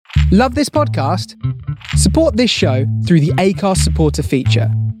Love this podcast? Support this show through the Acast supporter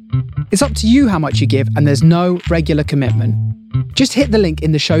feature. It's up to you how much you give, and there's no regular commitment. Just hit the link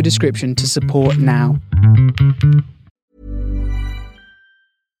in the show description to support now.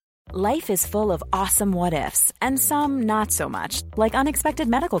 Life is full of awesome what-ifs, and some not so much, like unexpected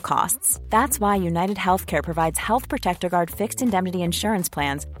medical costs. That's why United Healthcare provides Health Protector Guard fixed indemnity insurance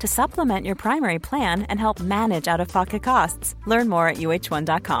plans to supplement your primary plan and help manage out-of-pocket costs. Learn more at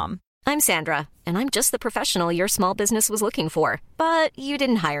uh1.com. I'm Sandra, and I'm just the professional your small business was looking for. But you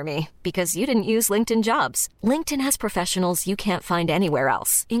didn't hire me because you didn't use LinkedIn Jobs. LinkedIn has professionals you can't find anywhere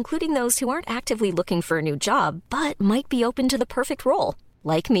else, including those who aren't actively looking for a new job, but might be open to the perfect role,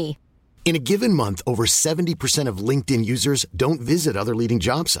 like me. In a given month, over 70% of LinkedIn users don't visit other leading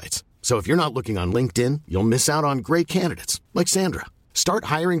job sites. So if you're not looking on LinkedIn, you'll miss out on great candidates like Sandra. Start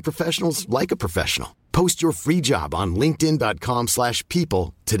hiring professionals like a professional. Post your free job on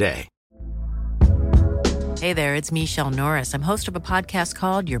linkedin.com/people today. Hey there, it's Michelle Norris. I'm host of a podcast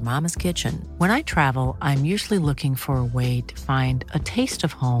called Your Mama's Kitchen. When I travel, I'm usually looking for a way to find a taste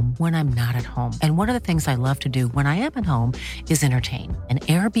of home when I'm not at home. And one of the things I love to do when I am at home is entertain. And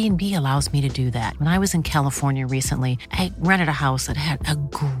Airbnb allows me to do that. When I was in California recently, I rented a house that had a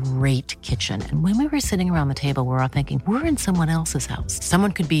great kitchen. And when we were sitting around the table, we're all thinking, we're in someone else's house.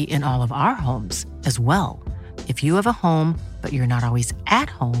 Someone could be in all of our homes as well. If you have a home, but you're not always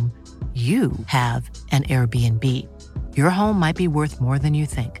at home, you have an Airbnb. Your home might be worth more than you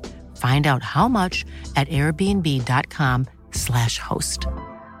think. Find out how much at airbnb.com/host.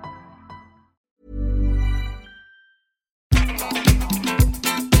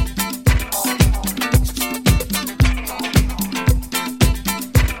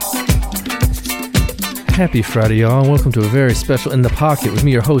 Happy Friday, y'all. Welcome to a very special In the Pocket with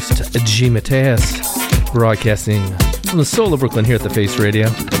me, your host, G. Mateus, broadcasting from the soul of Brooklyn here at The Face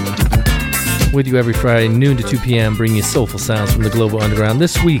Radio. With you every Friday, noon to 2 p.m., bringing you soulful sounds from the global underground.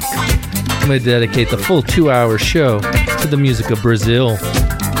 This week, I'm going to dedicate the full 2-hour show to the music of Brazil.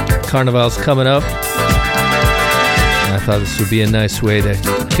 Carnival's coming up. And I thought this would be a nice way to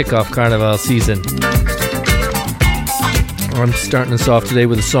kick off Carnival season. I'm starting us off today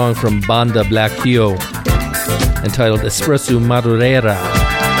with a song from Banda Black Hio entitled Espresso Madureira.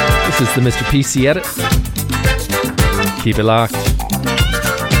 This is the Mr. PC edit. Keep it locked.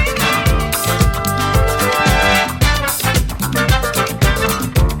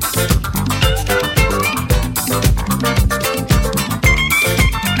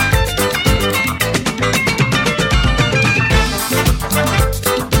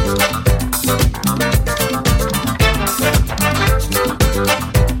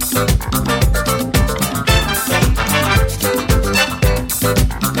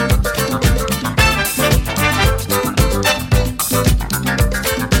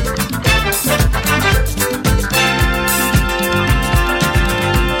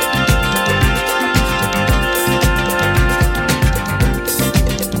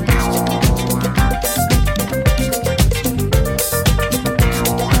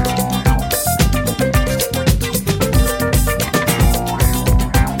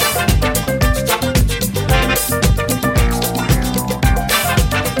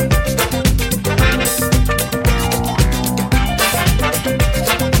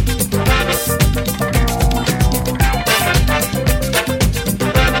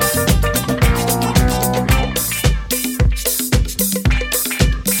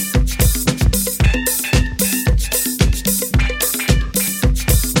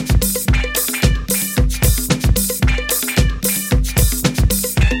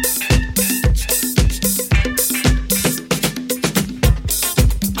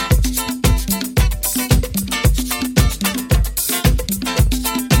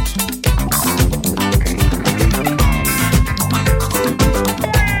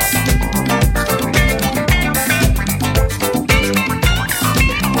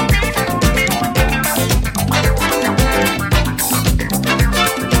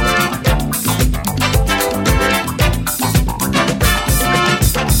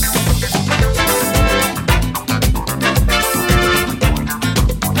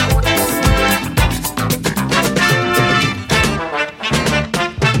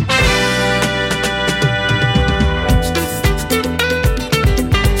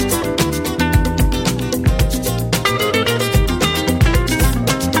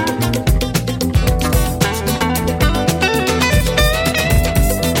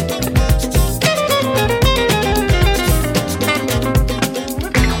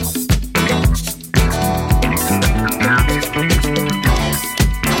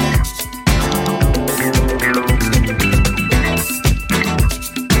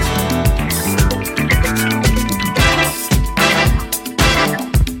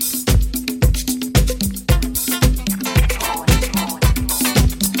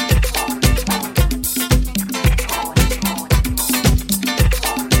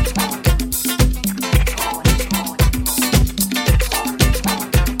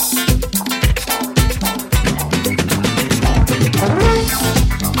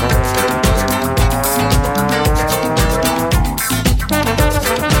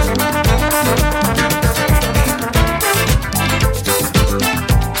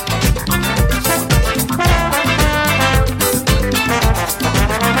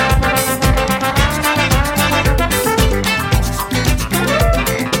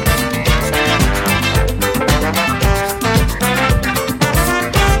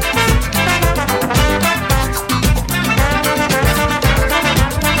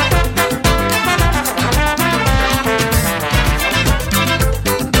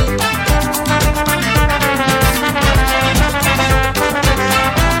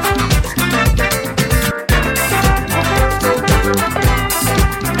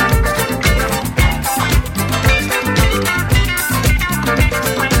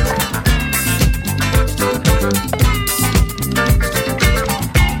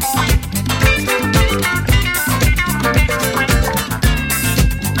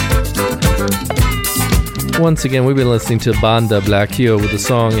 Once again, we've been listening to Banda Blackio with the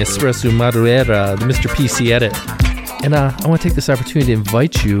song Espresso Madureira, the Mr. PC edit. And I want to take this opportunity to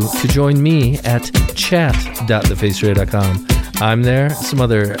invite you to join me at chat.thefaceradio.com. I'm there, some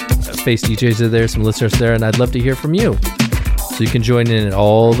other face DJs are there, some listeners there, and I'd love to hear from you. So you can join in at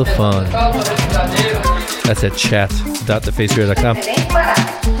all the fun. That's at chat.thefaceradio.com.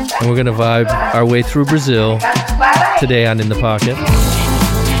 And we're going to vibe our way through Brazil today on In the Pocket.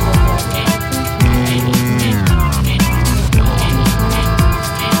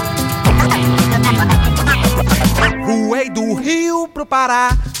 Voei do Rio pro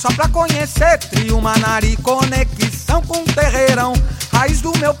Pará, só pra conhecer trio, Manari, conexão com terreirão. Raiz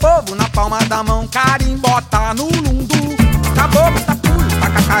do meu povo na palma da mão, carimbó tá no lundu. Caboclo, tapuio,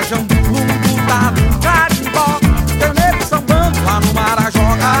 tacacajambu, lundu tá no carimbó. Teu nego sambando lá no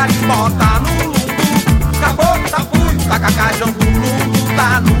Marajó, carimbó tá no lundu. Caboclo, tapuio, tacacajambu, lundu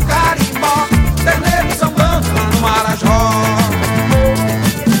tá no carimbó. Teu nego sambando lá no Marajó.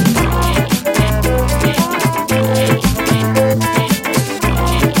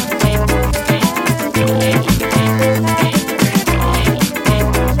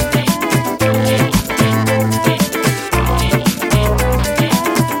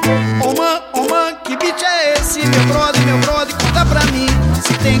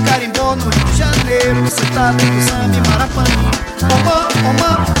 Tem carimbó no Rio de Janeiro, cê tá vendo samba e Marapani.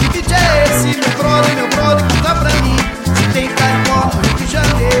 Omã, que beat é esse? Meu brother, conta pra mim. Se tem carimbó no Rio de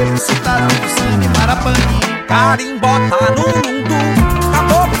Janeiro, cê tá vendo samba e Marapani. Carimbó tá no lundu,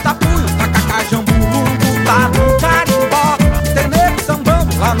 caboclo, tapuio, tacacajambu, lundu tá no carimbó. Tem nego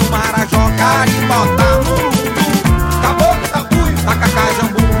sambando lá no Marajó, carimbó tá no lundu. Caboclo, tapuio,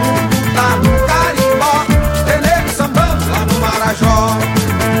 tacacajambu, lundu tá no carimbó. Tem nego sambando lá no Marajó.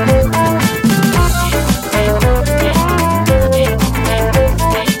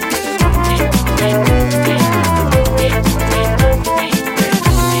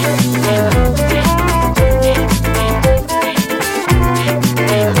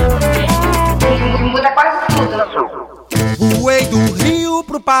 Voei do Rio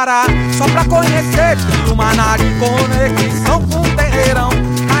pro Pará, só pra conhecer trio, Manari, conexão com terreirão.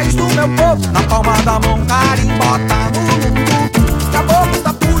 Raiz do meu povo na palma da mão, carimbó tá no lundu. Caboclo,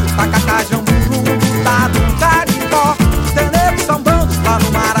 tapuio, tacacajambu, lundu tá no carimbó. Tem nego sambando lá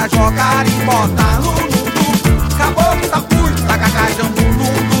no Marajó, carimbó tá no lundu. Caboclo, tapuio, tacacajambu,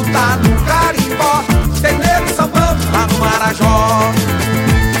 lundu tá no carimbó. Tem nego sambando lá no Marajó.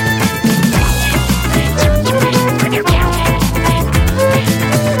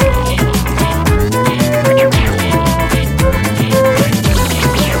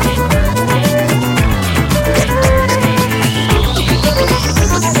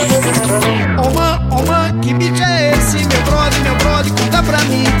 Que beat é esse? Meu brother, conta pra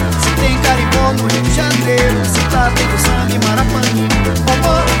mim. Se tem carimbó no Rio de Janeiro, se tá tendo samba e Marapani.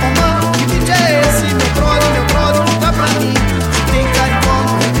 Omã, que beat é esse? Meu brother, conta pra mim. Se tem carimbó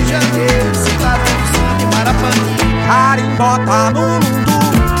no Rio de Janeiro, se tá tendo samba e Marapani. Carimbó tá no lundu,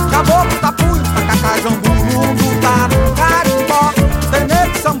 caboclo, tapuio, tacacajambu, lundu tá no carimbó. Tem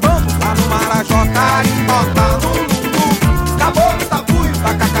nego sambando lá no Marajó, carimbó tá no lundu. Caboclo, tapuio,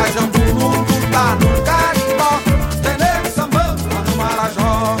 tacacajambu, lundu tá no carimbó.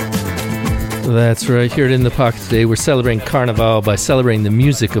 That's right. Here at In the Pocket today, we're celebrating Carnival by celebrating the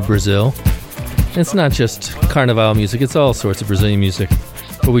music of Brazil. And it's not just Carnival music, it's all sorts of Brazilian music.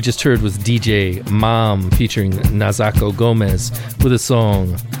 What we just heard was DJ Mom featuring Nazako Gomez with a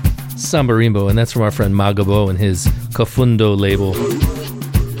song Samba Rimbo, and that's from our friend Magabo and his Cafundo label.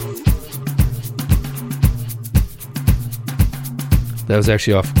 That was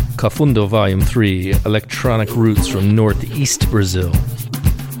actually off Cafundo Volume 3, Electronic Roots from Northeast Brazil.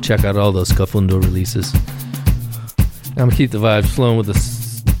 Check out all those Cafundo releases. I'm going to keep the vibes flowing with a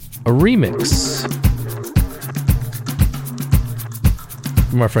remix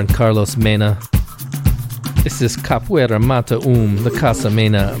from our friend Carlos Mena. This is Capoeira Mata the Casa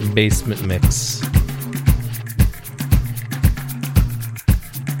Mena Basement Mix.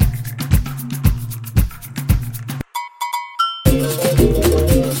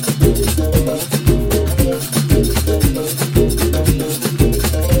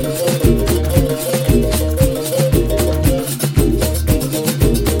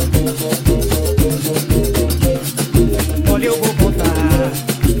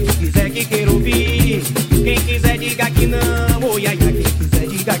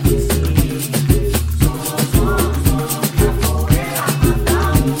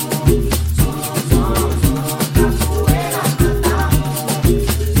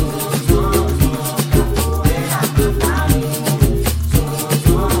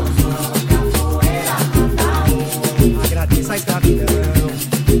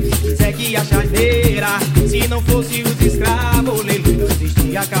 não fosse os escravos, Lelê, não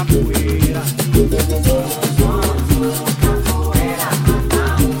existia capoeira.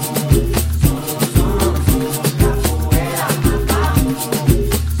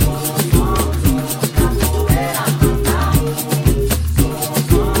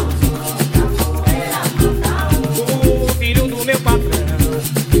 O filho do meu patrão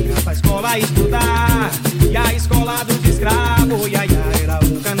ia pra escola estudar, e a escola dos escravos, iaia, era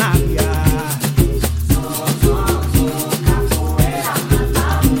o canaviar.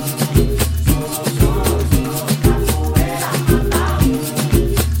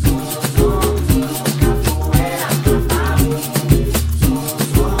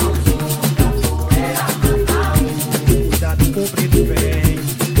 Cuidado com o preto velho,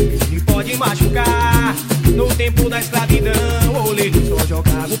 ele pode machucar. No tempo da escravidão, o Lelê só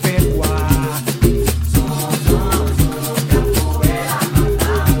jogava o pé no ar.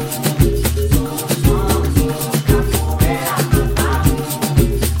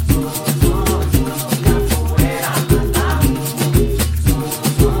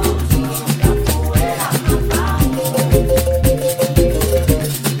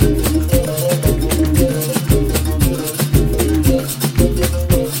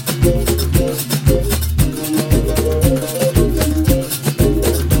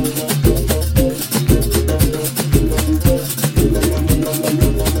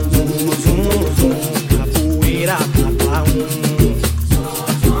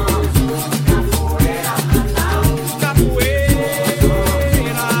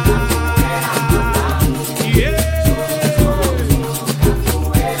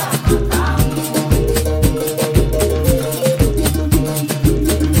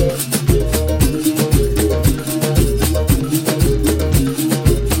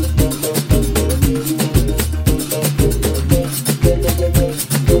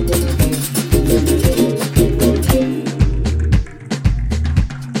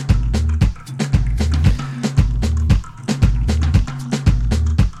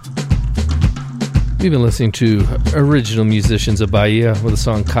 We've been listening to original musicians of Bahia with the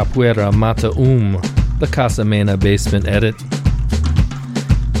song Capoeira Mata the Casamena Basement edit.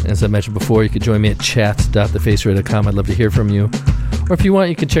 As I mentioned before, you can join me at chat.thefaceradio.com. I'd love to hear from you. Or if you want,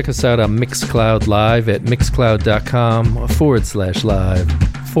 you can check us out on Mixcloud Live at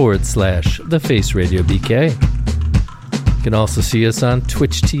mixcloud.com/live/The Face Radio BK. You can also see us on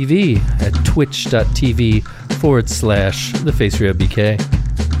Twitch TV at twitch.tv/The Face Radio BK.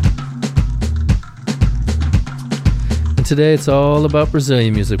 And today it's all about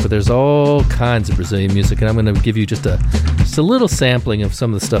Brazilian music, but there's all kinds of Brazilian music, and I'm going to give you just a little sampling of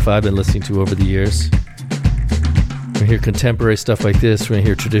some of the stuff I've been listening to over the years. We're going to hear contemporary stuff like this. We're going to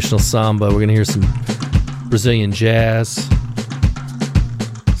hear traditional samba. We're going to hear some Brazilian jazz,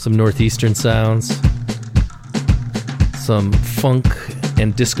 some northeastern sounds, some funk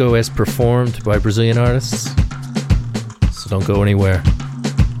and disco as performed by Brazilian artists. So don't go anywhere.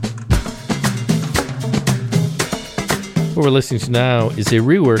 What we're listening to now is a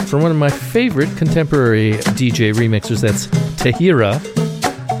rework from one of my favorite contemporary DJ remixers. That's Tahira.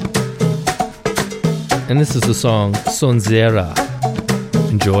 And this is the song Sonzeira.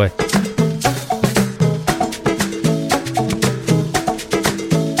 Enjoy.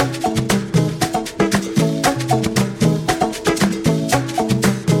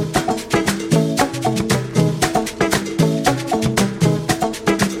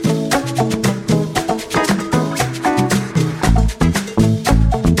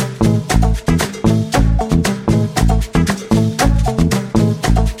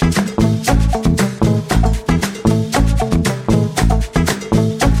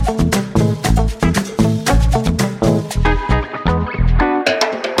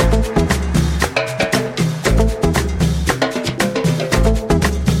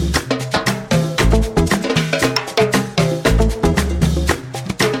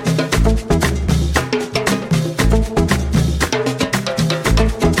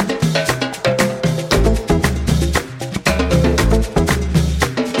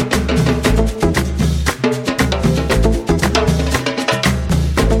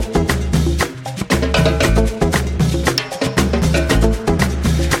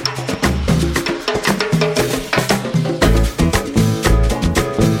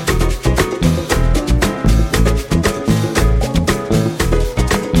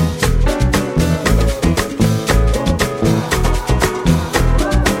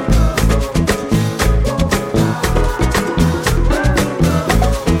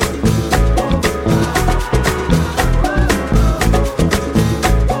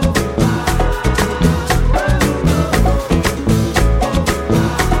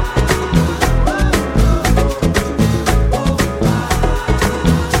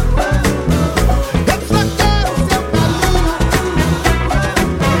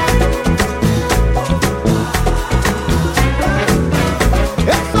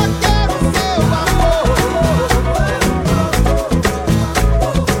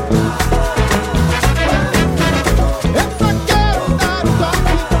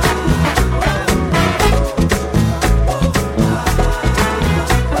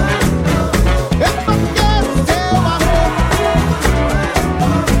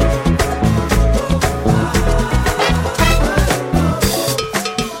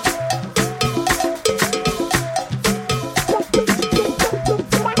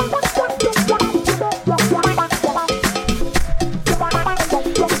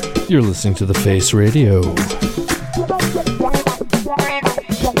 You're listening to The Face Radio.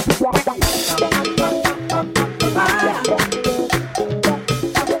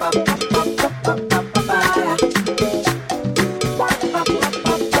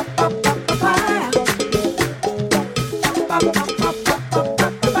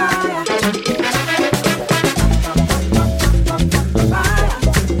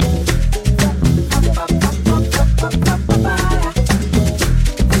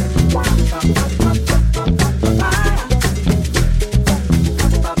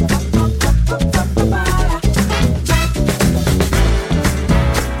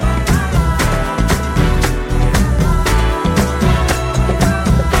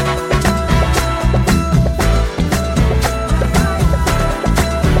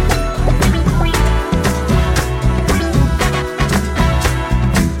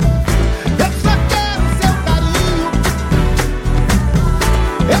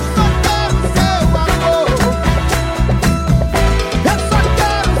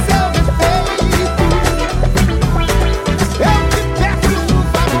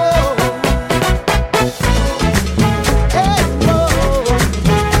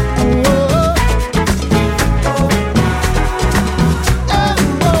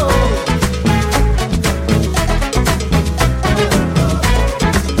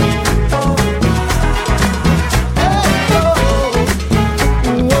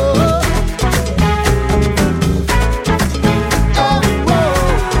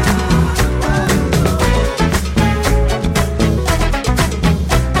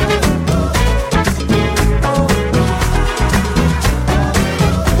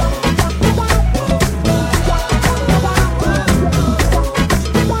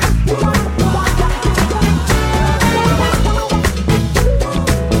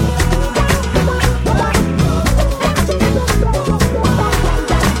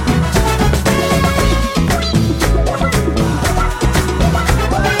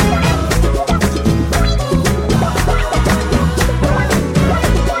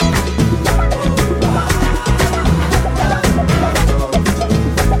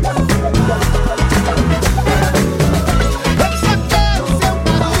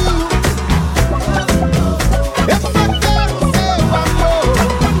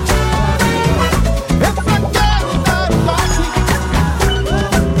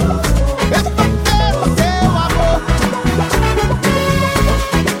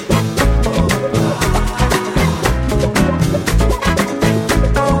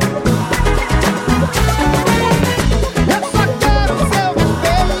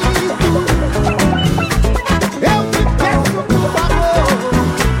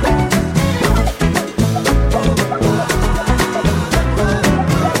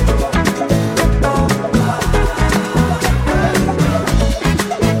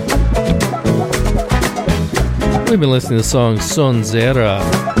 We've been listening to the song Sonzera.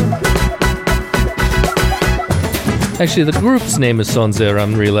 Actually, the group's name is Sonzera,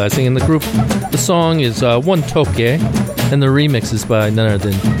 I'm realizing, and the song is One Toque, and the remix is by none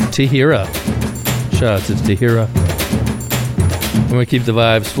other than Tahira. Shout out to Tahira. And we keep the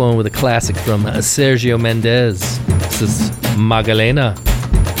vibes flowing with a classic from Sergio Mendes. This is Magdalena.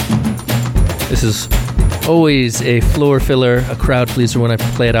 This is always a floor filler, a crowd pleaser when I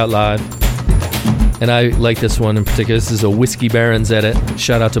play it out live. And I like this one in particular. This is a Whiskey Barons edit.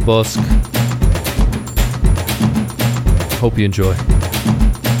 Shout out to Busk. Hope you enjoy.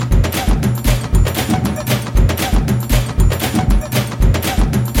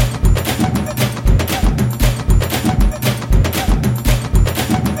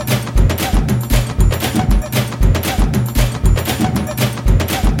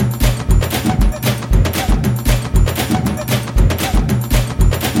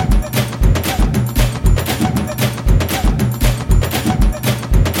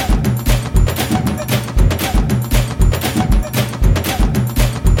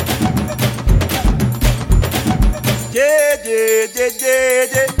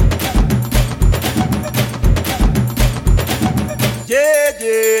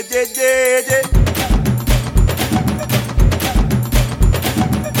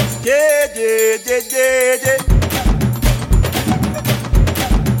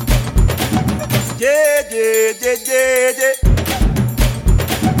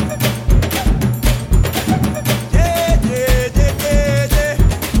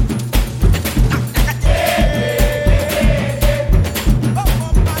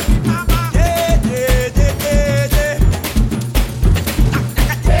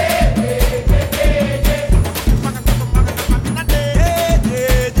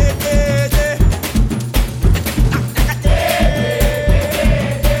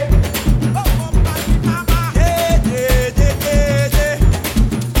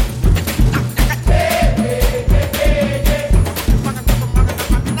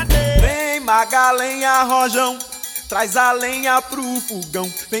 Magalenha, rojão, traz a lenha pro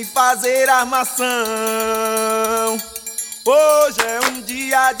fogão, vem fazer armação. Hoje é um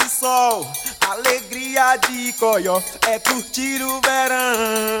dia de sol, alegria de coió, é curtir o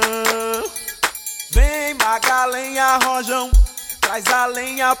verão. Vem Magalenha, rojão, traz a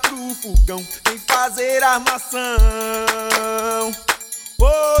lenha pro fogão, vem fazer armação.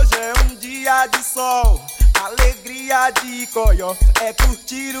 Hoje é um dia de sol, alegria de coió, é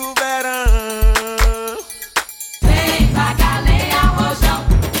curtir o verão. Vem Magalenha, rojão,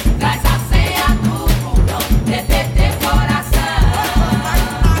 traz a ceia do fogão, TTT coração.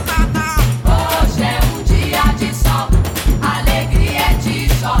 Hoje é um dia de sol, alegria é de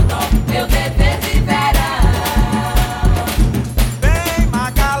xodó, meu dever de verão. Vem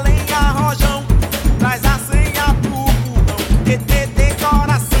Magalenha, rojão, traz a ceia do fogão, TTT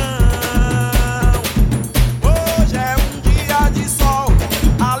coração. Hoje é um dia de sol,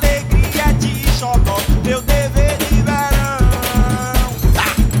 alegria é de xodó, meu dever de verão.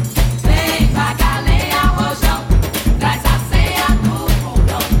 Vem Magalenha, rojão, traz a ceia do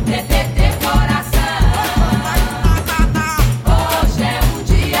fogão, TTT coração. Hoje é um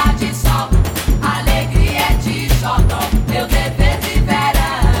dia de sol, alegria é de xodó, meu dever de verão.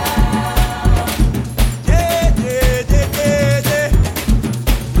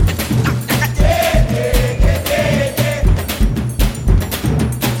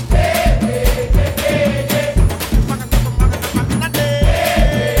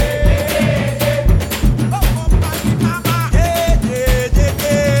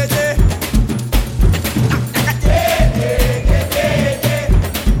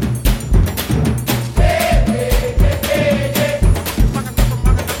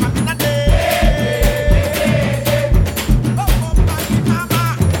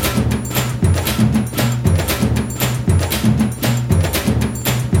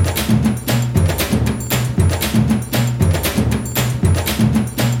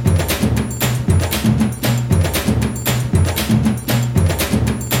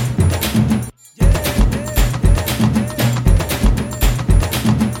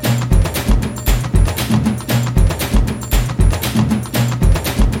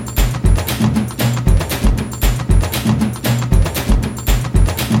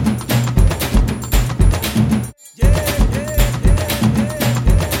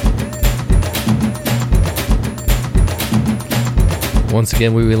 Once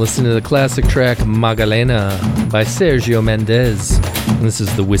again, we will listen to the classic track Magalena by Sergio Mendes. And this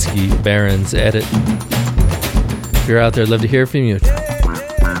is the Whiskey Barons edit. If you're out there, I'd love to hear from you.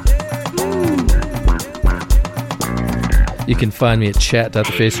 You can find me at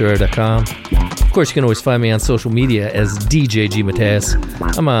chat.thefaceradio.com. Of course, you can always find me on social media as DJ G Mateus.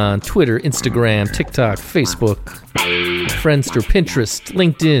 I'm on Twitter, Instagram, TikTok, Facebook, Friendster, Pinterest,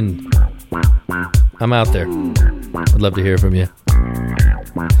 LinkedIn. I'm out there. I'd love to hear from you.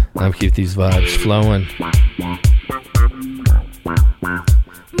 I'll keep these vibes flowing.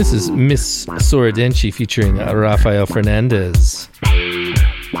 This is Miss Soridenci featuring Rafael Fernandez.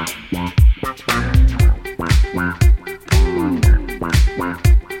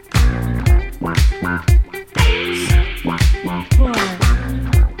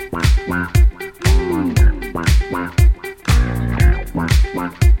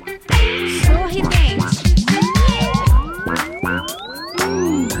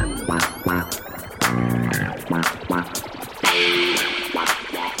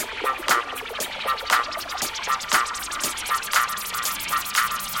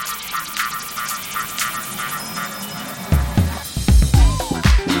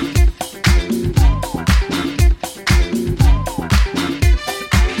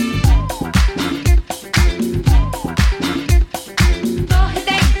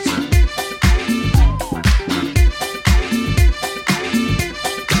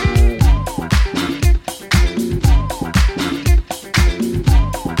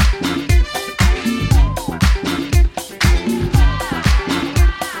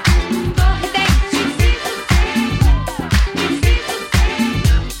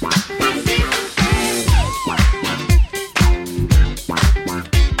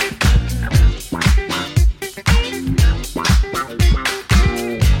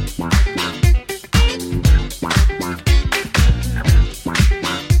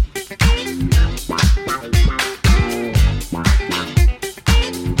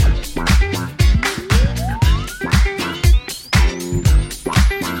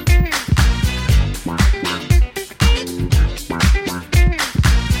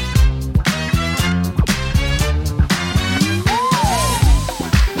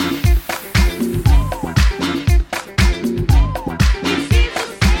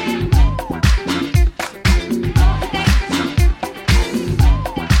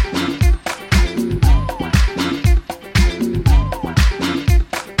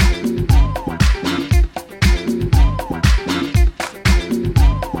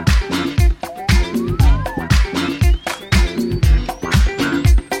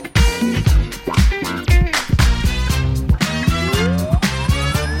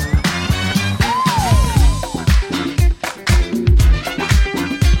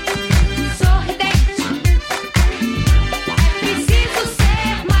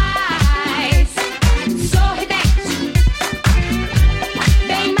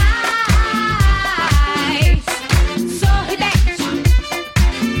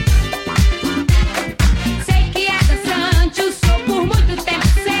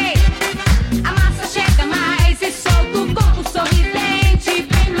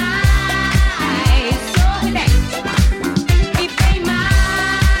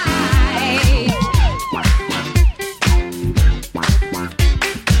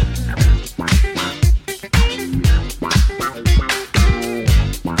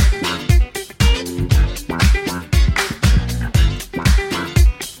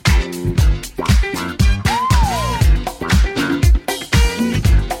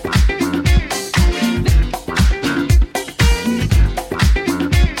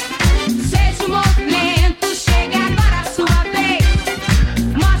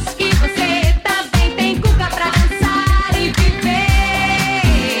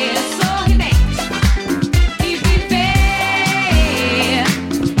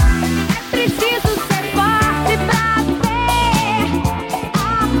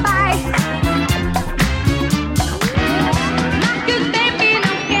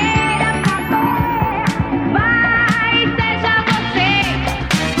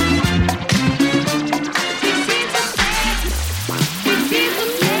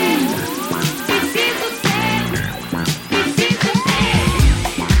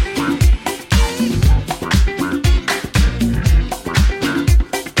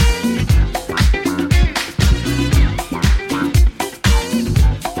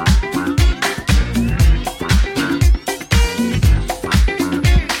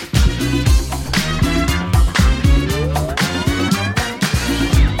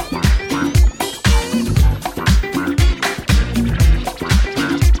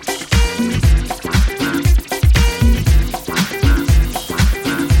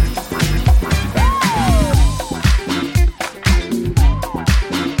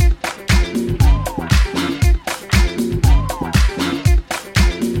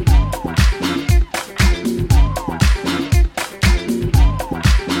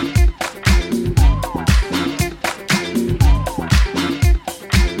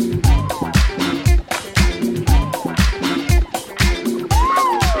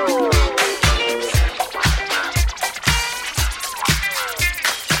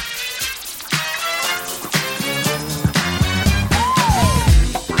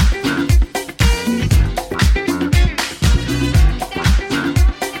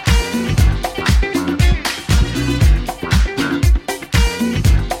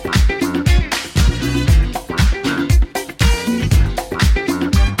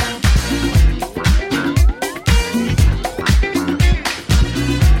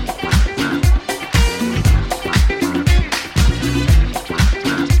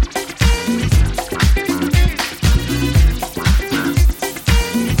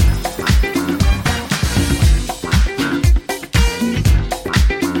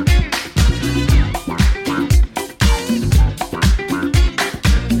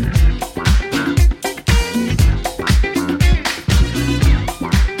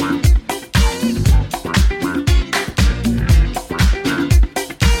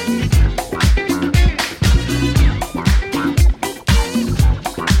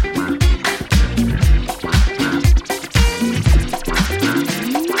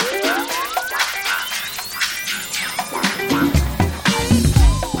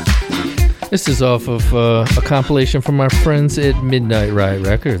 This is off of a compilation from our friends at Midnight Riot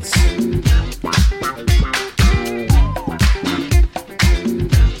Records.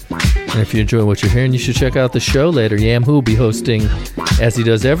 And if you enjoy what you're hearing, you should check out the show later. Yam Who will be hosting, as he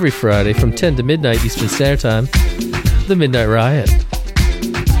does every Friday, from 10 to midnight Eastern Standard Time, the Midnight Riot.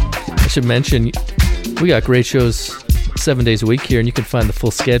 I should mention, we got great shows 7 days a week here, and you can find the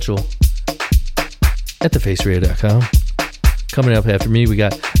full schedule at thefaceradio.com. Coming up after me, we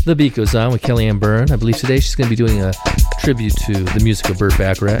got The Beat Goes On with Kellyanne Byrne. I believe today she's going to be doing a tribute to the music of Burt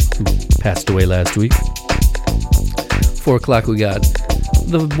Bacharach, who passed away last week. 4 o'clock, we got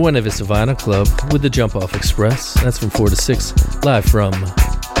the Buena Vista Vinyl Club with the Jump Off Express. That's from 4 to 6, live from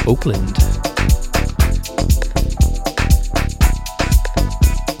Oakland.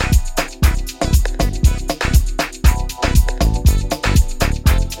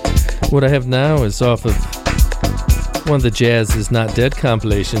 What I have now is off of one of the Jazz Is Not Dead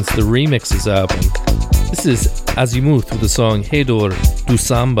compilations, the Remixes album. This is Azimuth with the song Hedor do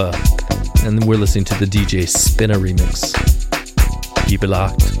Samba, and we're listening to the DJ Spinner remix. Keep it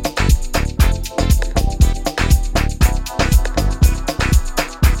locked.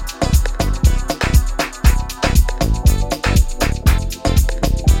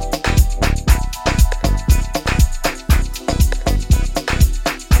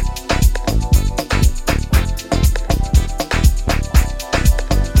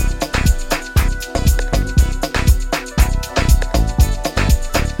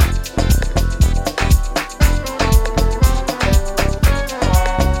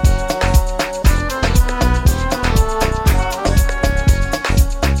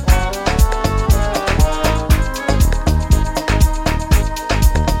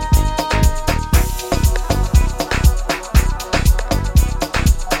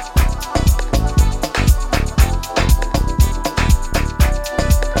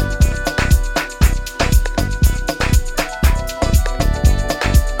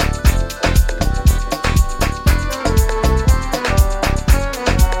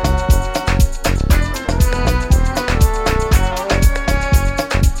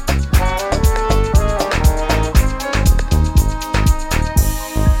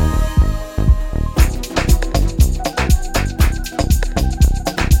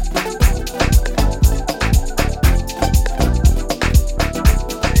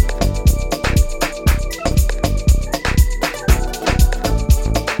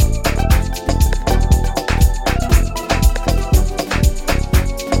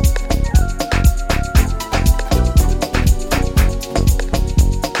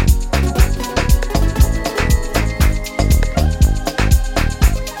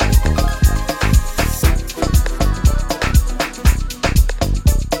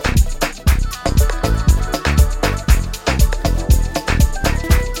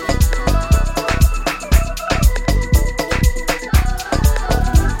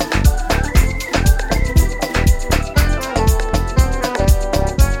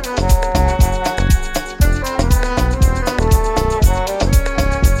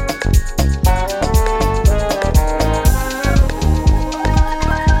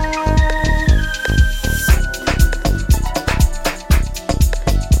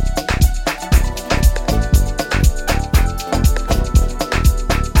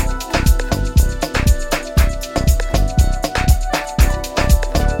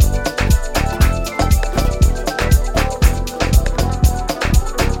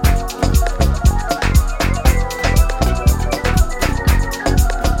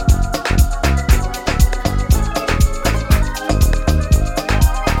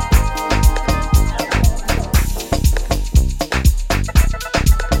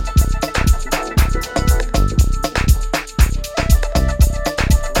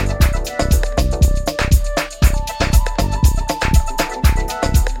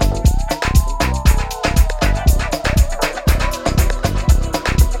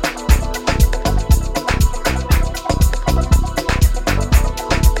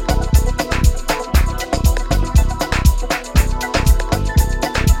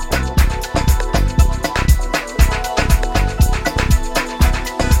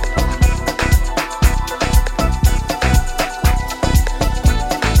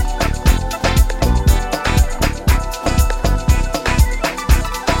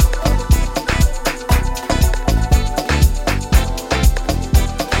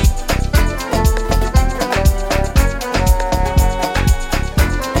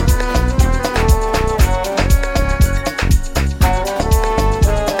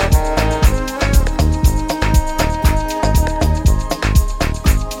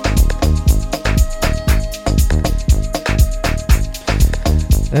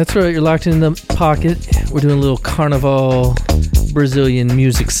 That's right, you're locked in the pocket. We're doing a little carnival Brazilian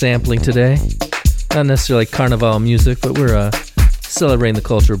music sampling today. Not necessarily like carnival music, but we're celebrating the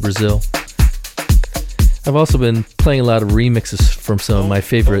culture of Brazil. I've also been playing a lot of remixes from some of my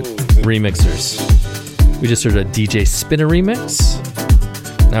favorite remixers. We just heard a DJ Spinner remix.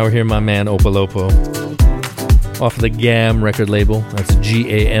 Now we're hearing my man Opalopo off of the GAM record label. That's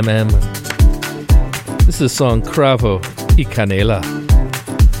GAMM. This is the song Cravo y Canela.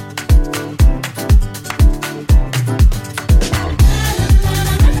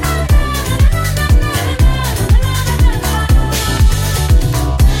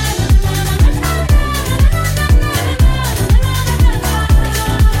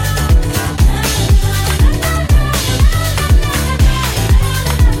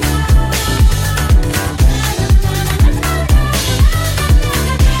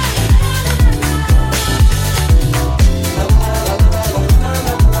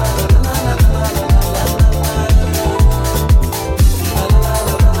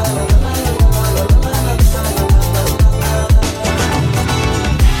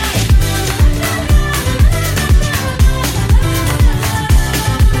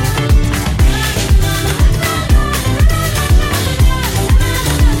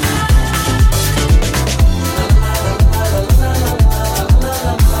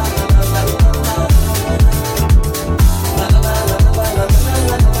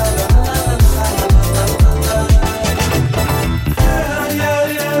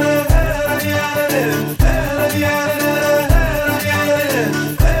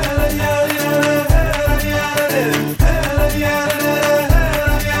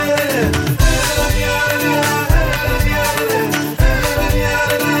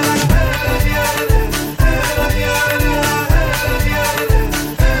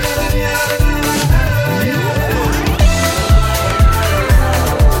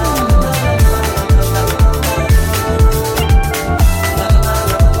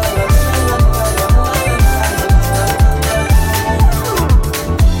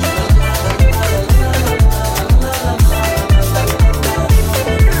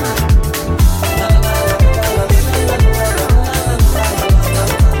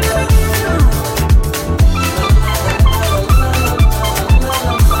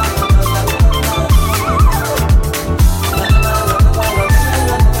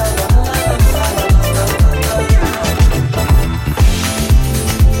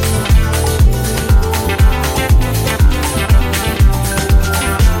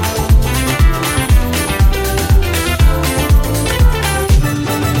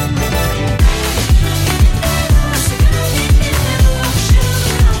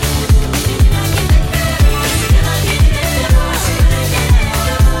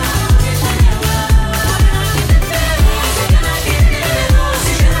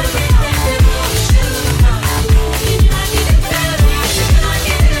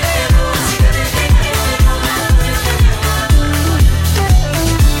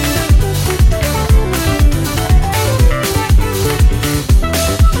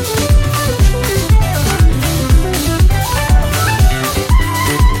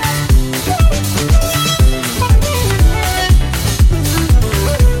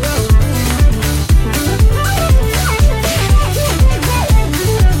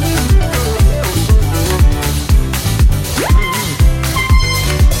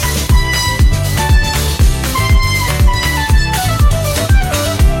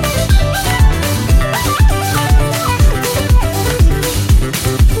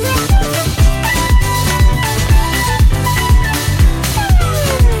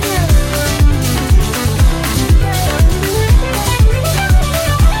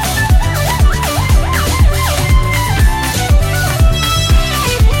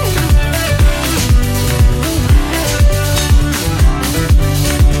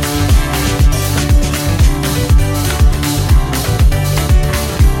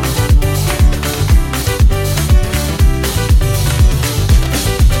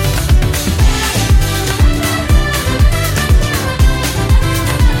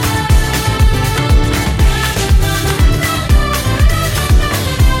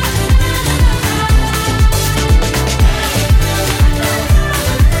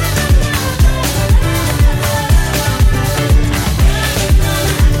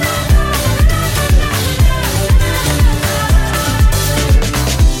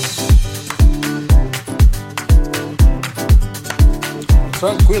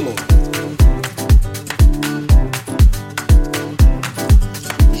 Tranquilo.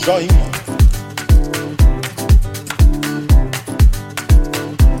 Joinha.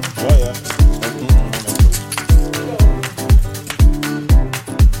 Joia.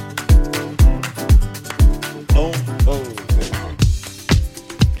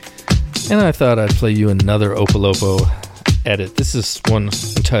 And I thought I'd play you another Opolopo edit. This is one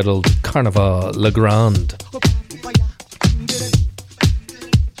entitled Carnaval Le Grande.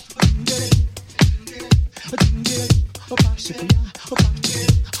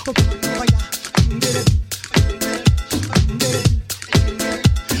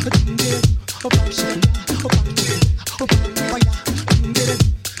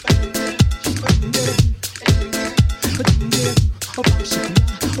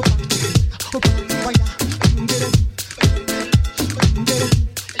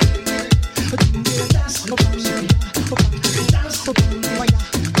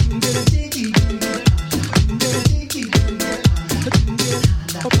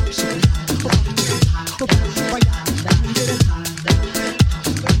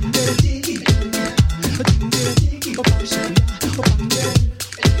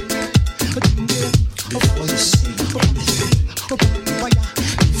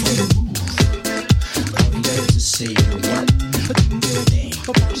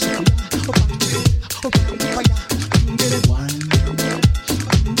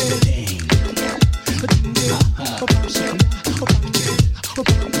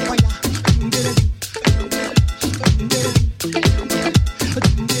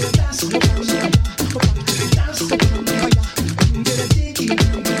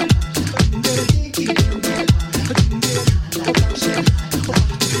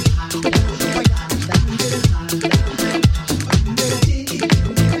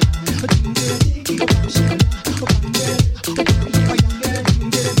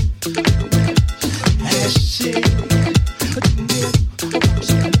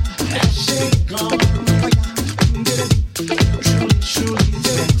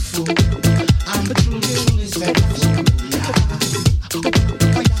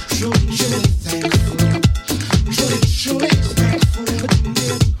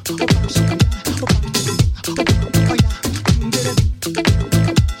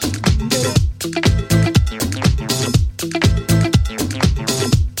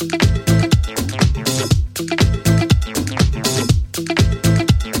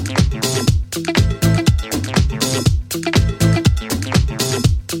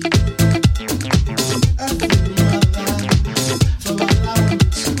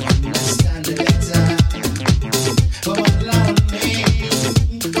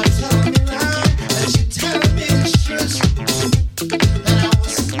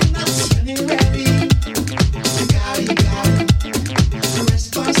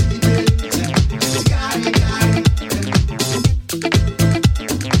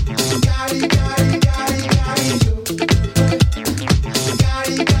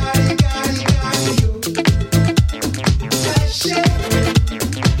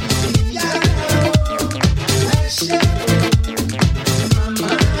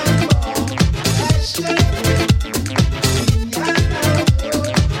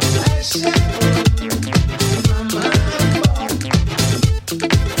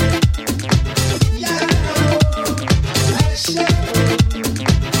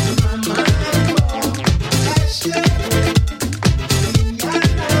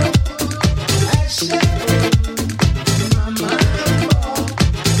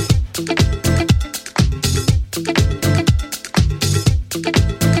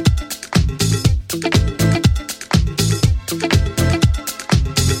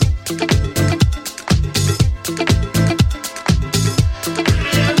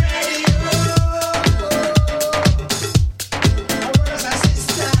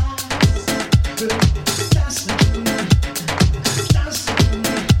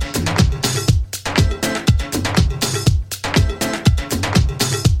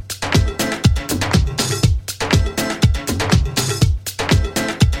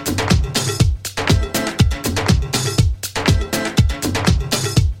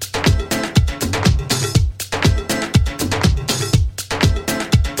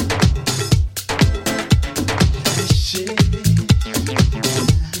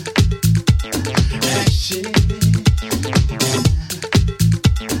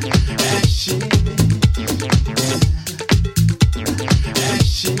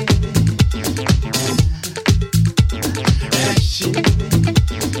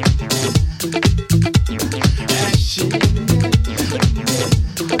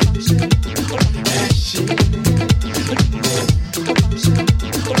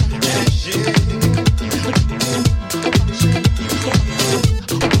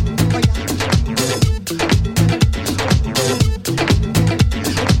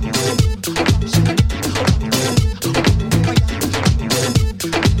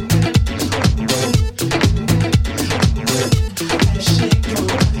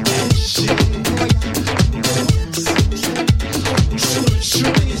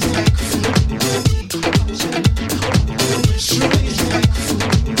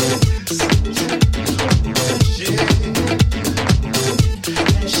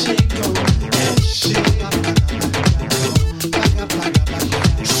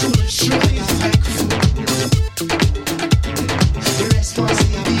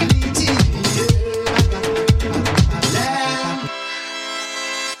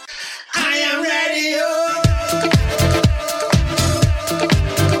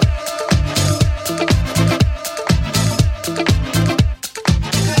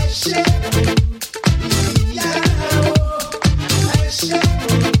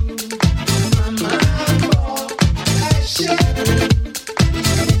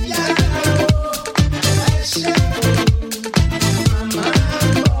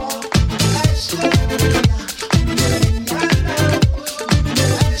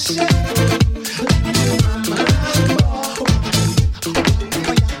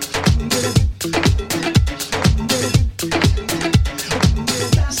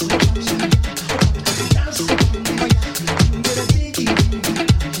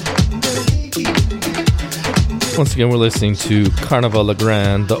 Once again, we're listening to Carnaval La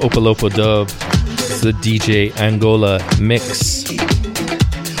Grande, the Opalopo dub. It's the DJ Angola mix.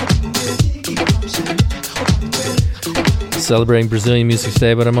 Celebrating Brazilian music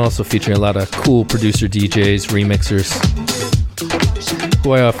today, but I'm also featuring a lot of cool producer DJs, remixers,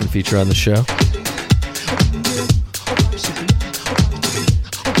 who I often feature on the show.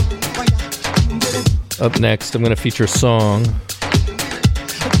 Up next, I'm going to feature a song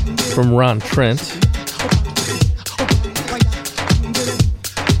from Ron Trent.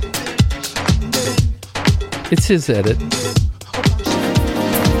 It's his edit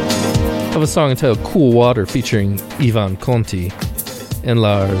of a song entitled Cool Water featuring Ivan Conti and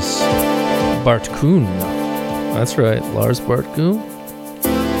Lars Bartkun. That's right, Lars Bartkun.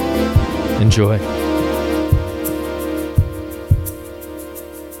 Enjoy.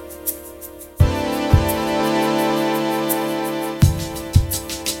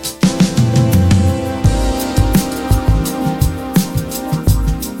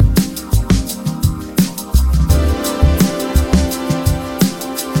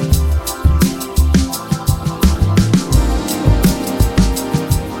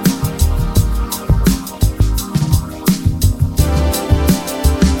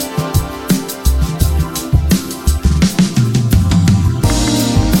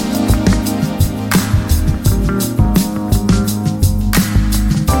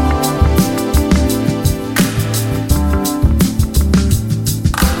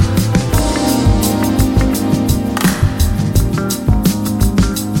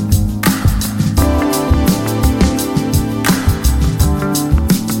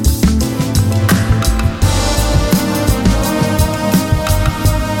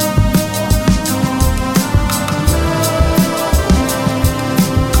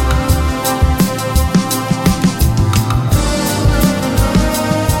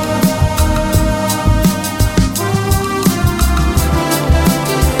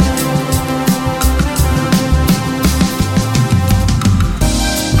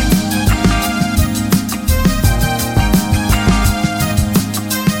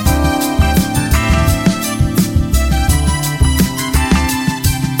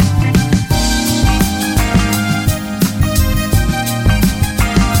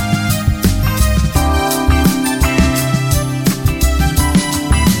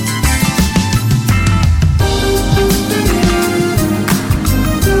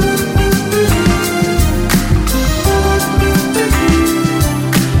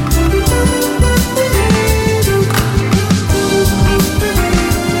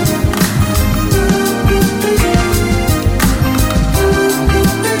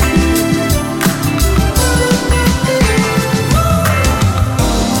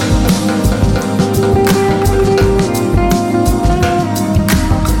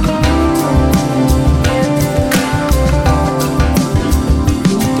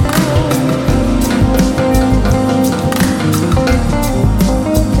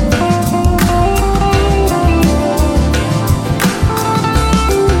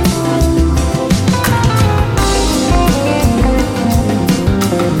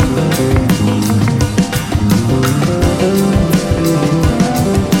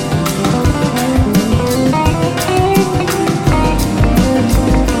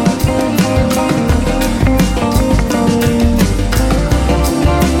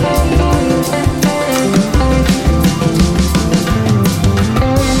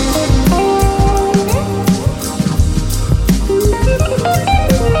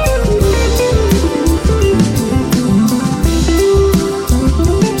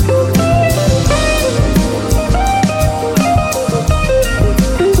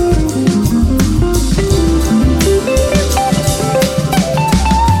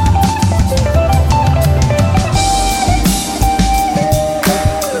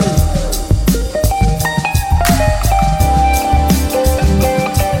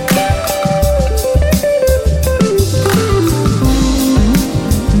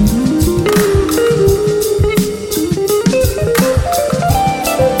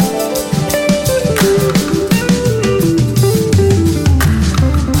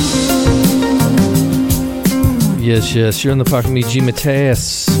 Yes, you're in the pocket with me, G.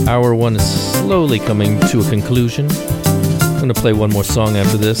 Mateus. Hour one is slowly coming to a conclusion. I'm going to play one more song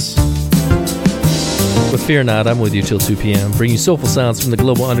after this. But fear not, I'm with you till 2 p.m. Bring you soulful sounds from the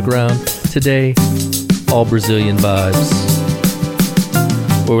global underground. Today, all Brazilian vibes.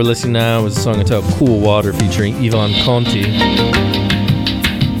 What we're listening now is a song entitled Cool Water featuring Ivan Conti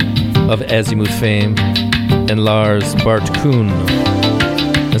of Azimuth fame and Lars Bartkun.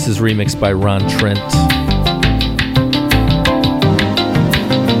 This is remixed by Ron Trent.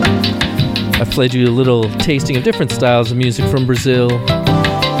 I've played you a little tasting of different styles of music from Brazil,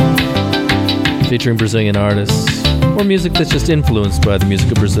 featuring Brazilian artists, or music that's just influenced by the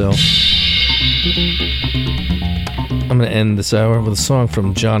music of Brazil. I'm going to end this hour with a song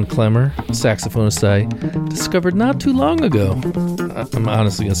from John Clemmer, saxophonist I discovered not too long ago. I'm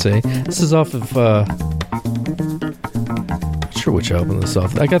honestly going to say. This is off of, not sure which album this is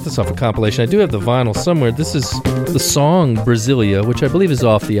off. I got this off a compilation. I do have the vinyl somewhere. This is the song Brasilia, which I believe is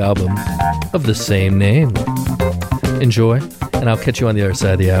off the album of the same name. Enjoy, and I'll catch you on the other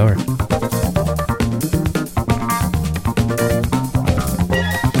side of the hour.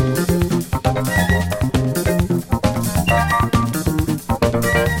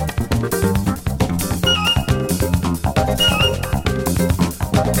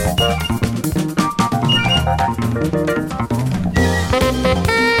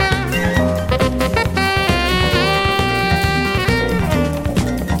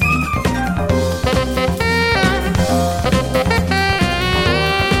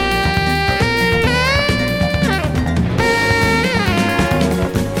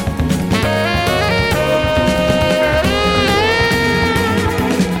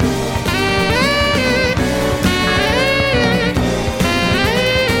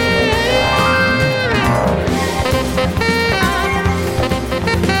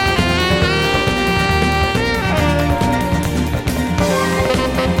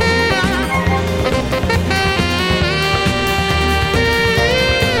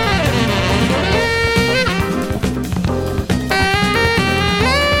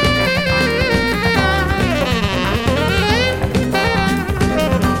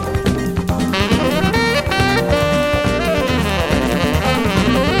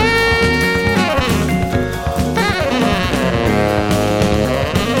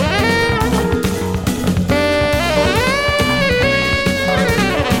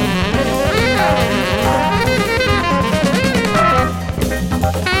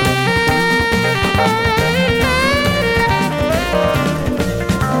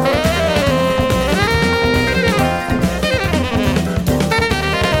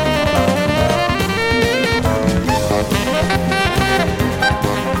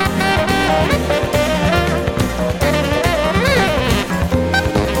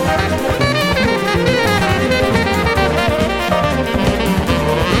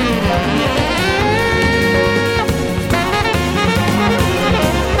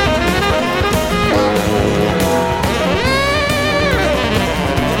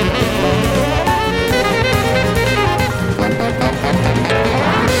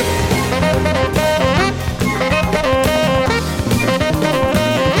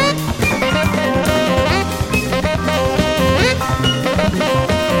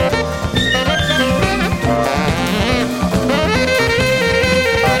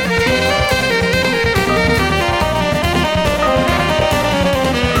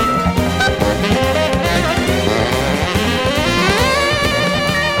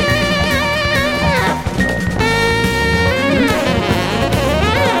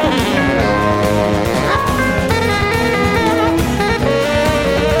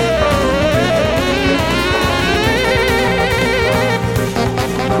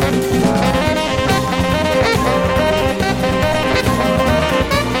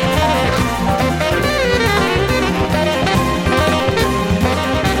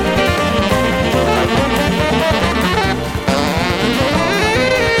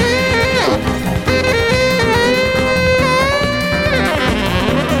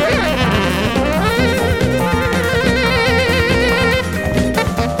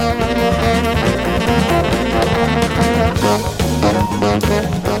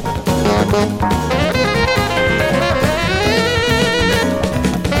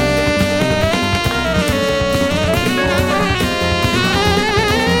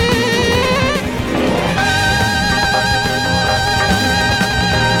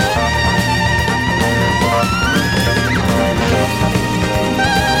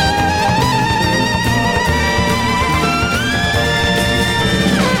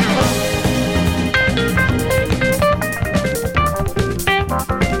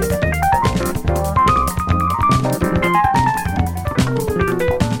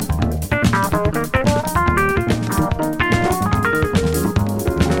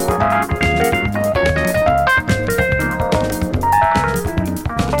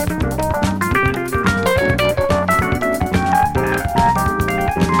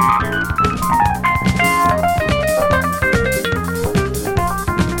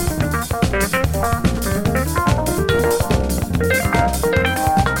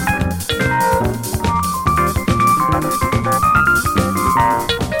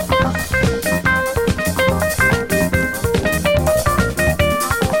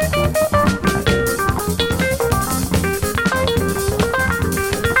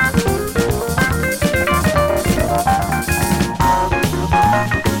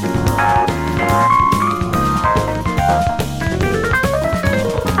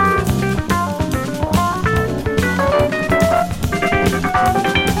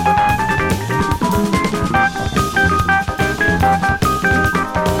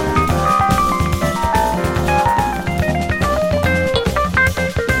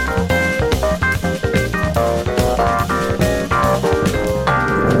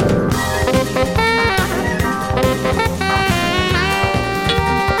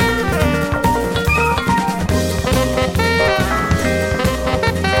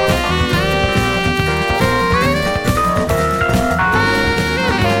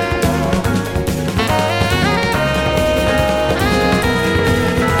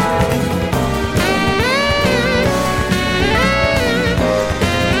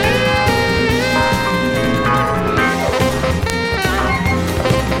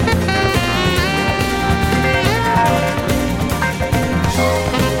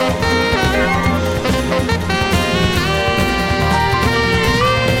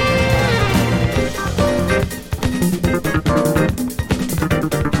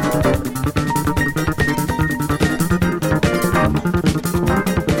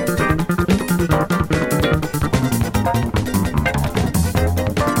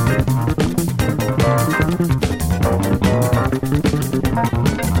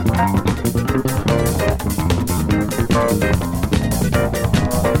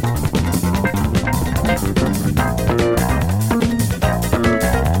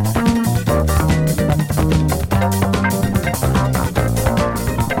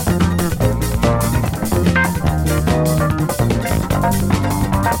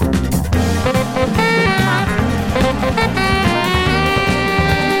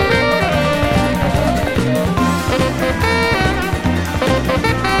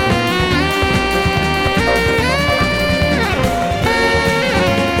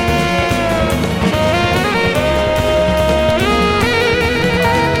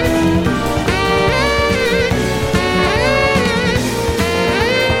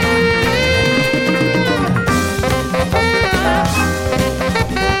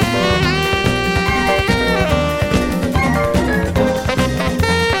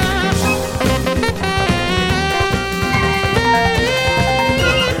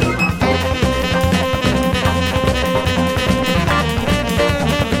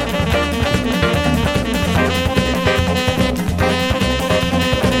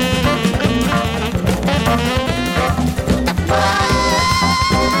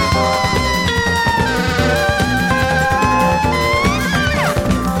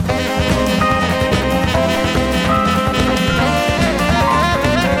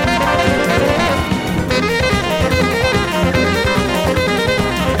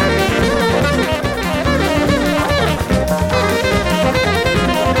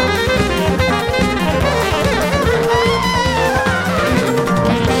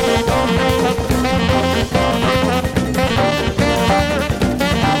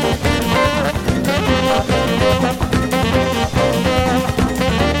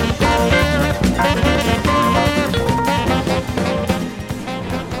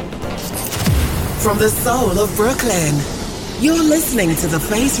 From the soul of Brooklyn, you're listening to The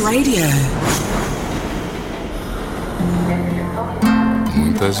Face Radio.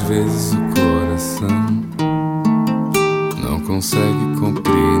 Muitas vezes o coração não consegue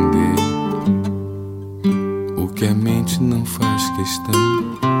compreender o que a mente não faz questão,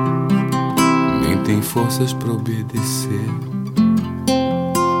 nem tem forças pra obedecer.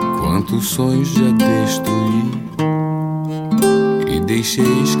 Quantos sonhos já destruí e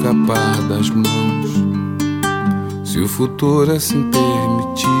deixei escapar das mãos. Se o futuro assim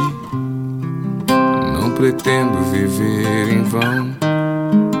permitir, não pretendo viver em vão.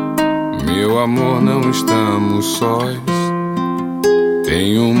 Meu amor, não estamos sós,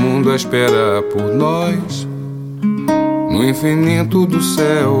 tem um mundo a esperar por nós. No infinito do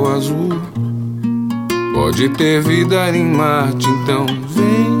céu azul, pode ter vida em Marte, então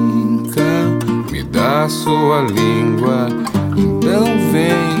vem cá, me dá sua língua. Então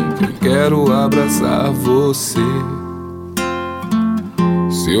vem, que eu quero abraçar você.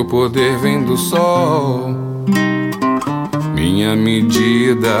 Seu poder vem do sol, minha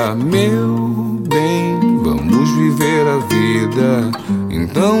medida, meu bem. Vamos viver a vida,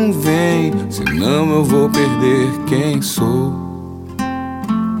 então vem, senão eu vou perder quem sou.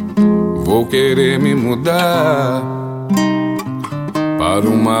 Vou querer me mudar para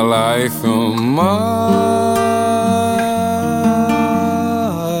uma life on Mars.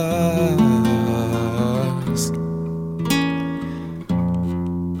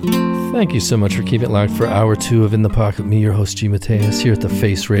 Thank you so much for keeping it locked for hour 2 of In the Pocket with me, your host G. Mateus, here at The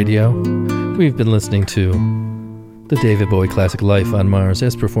Face Radio. We've been listening to the David Bowie classic Life on Mars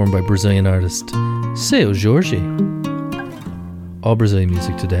as performed by Brazilian artist Seu Jorge. All Brazilian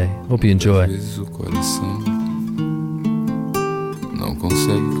music today. Hope you enjoy. Às vezes o coração não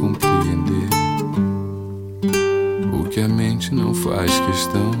consegue compreender o que a mente não faz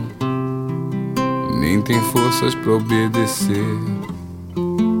questão, nem tem forças pra obedecer.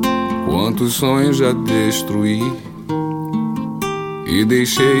 Quantos sonhos já destruí e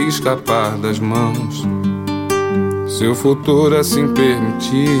deixei escapar das mãos. Se o futuro assim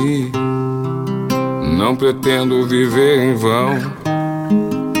permitir, não pretendo viver em vão.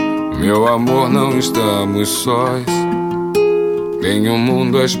 Meu amor, não estamos sós, tem um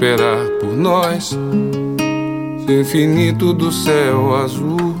mundo a esperar por nós. Se o infinito do céu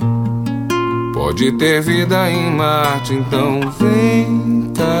azul pode ter vida em Marte, então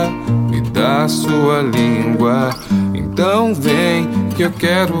vem cá, me dá sua língua. Então vem, que eu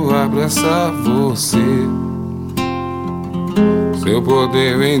quero abraçar você. Seu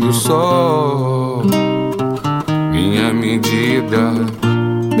poder vem do sol, minha medida,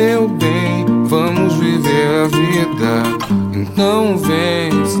 meu bem. Vamos viver a vida, então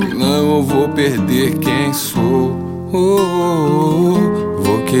vem, senão eu vou perder quem sou.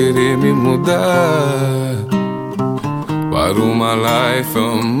 Vou querer me mudar para uma life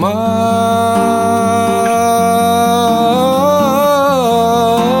of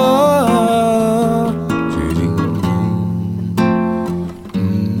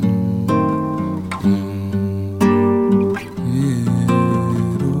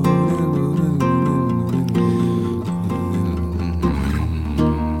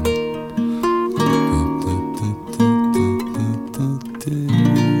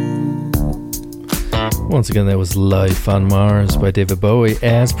Once again, that was Life on Mars by David Bowie,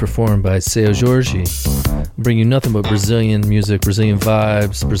 as performed by Seu Jorge. Bring you nothing but Brazilian music, Brazilian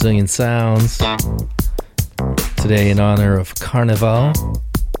vibes, Brazilian sounds. Today in honor of Carnival.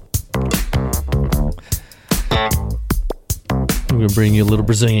 I'm going to bring you a little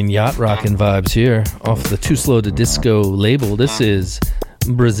Brazilian yacht rockin' vibes here off the Too Slow to Disco label. This is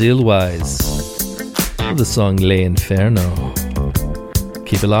Brazil Wise with the song Le Inferno.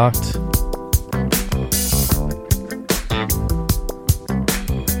 Keep it locked.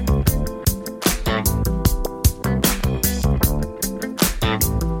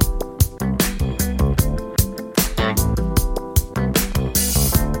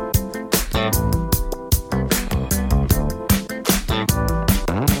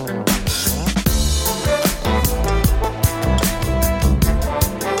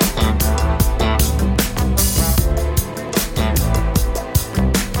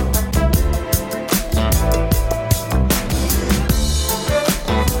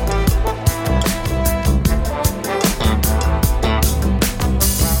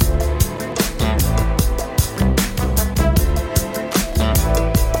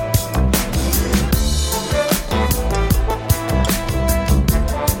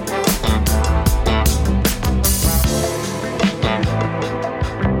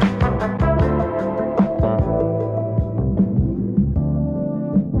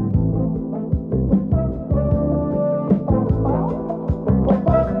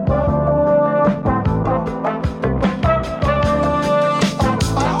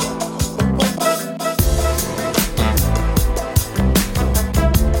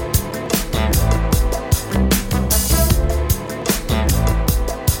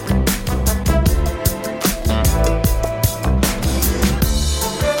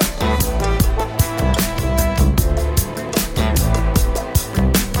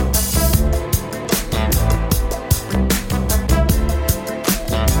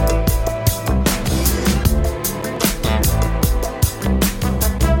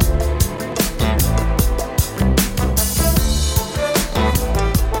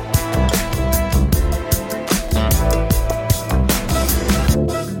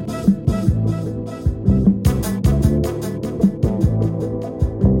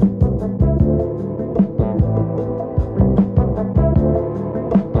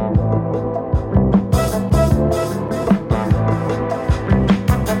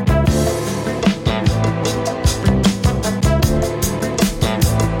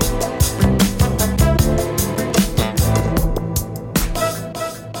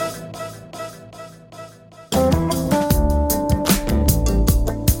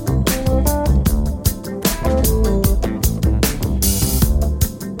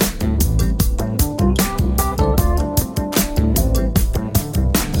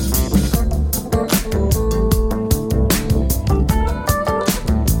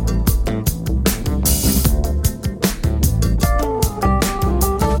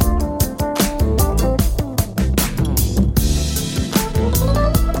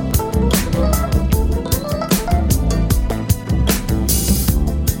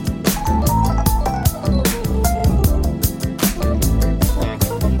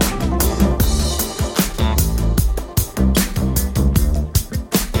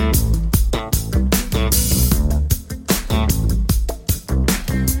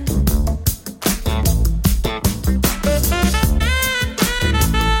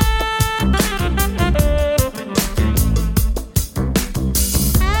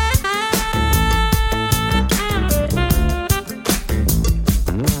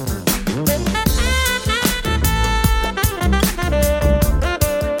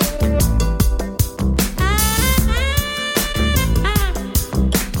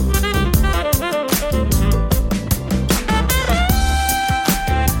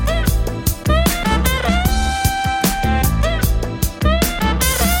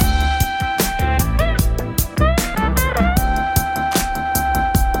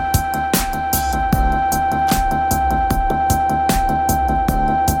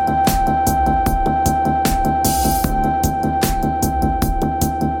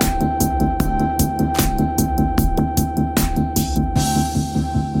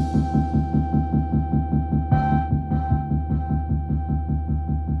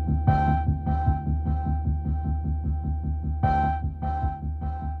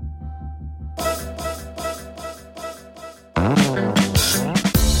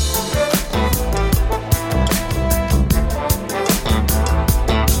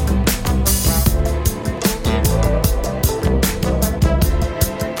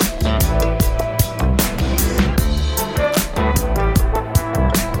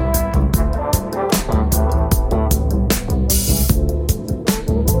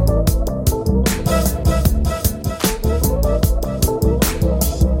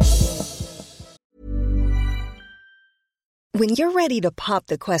 When you're ready to pop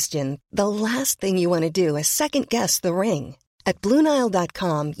the question, the last thing you want to do is second-guess the ring. At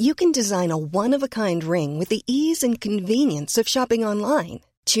BlueNile.com, you can design a one-of-a-kind ring with the ease and convenience of shopping online.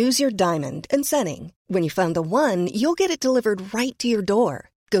 Choose your diamond and setting. When you find the one, you'll get it delivered right to your door.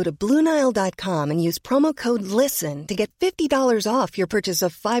 Go to BlueNile.com and use promo code LISTEN to get $50 off your purchase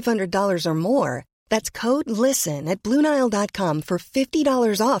of $500 or more. That's code LISTEN at BlueNile.com for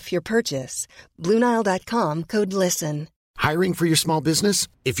 $50 off your purchase. BlueNile.com, code LISTEN. Hiring for your small business?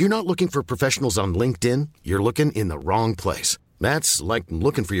 If you're not looking for professionals on LinkedIn, you're looking in the wrong place. That's like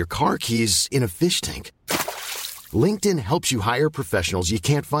looking for your car keys in a fish tank. LinkedIn helps you hire professionals you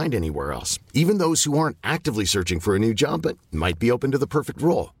can't find anywhere else, even those who aren't actively searching for a new job but might be open to the perfect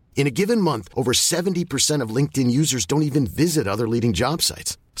role. In a given month, over 70% of LinkedIn users don't even visit other leading job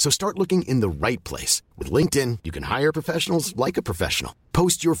sites. So start looking in the right place. With LinkedIn, you can hire professionals like a professional.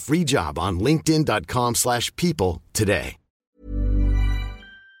 Post your free job on linkedin.com/people today.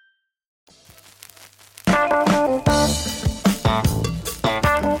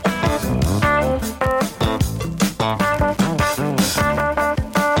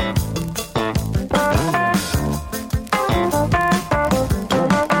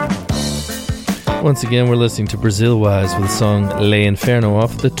 Once again, we're listening to Brazil Wise with the song Le Inferno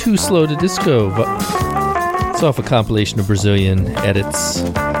off the Too Slow to Disco. It's off a compilation of Brazilian edits.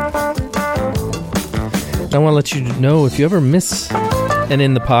 I want to let you know, if you ever miss an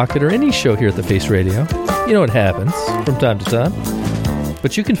In the Pocket or any show here at the Face Radio, you know it happens from time to time.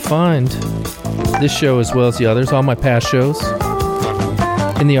 But you can find this show as well as the others, all my past shows,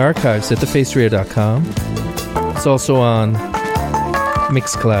 in the archives at thefaceradio.com. It's also on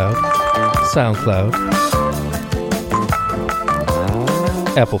Mixcloud, SoundCloud,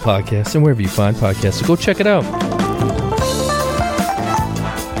 Apple Podcasts, and wherever you find podcasts. So go check it out.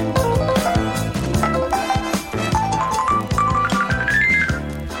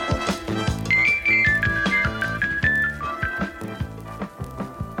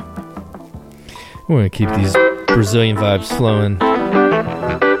 We're going to keep these Brazilian vibes flowing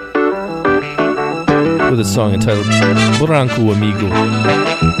with a song entitled Branco Amigo.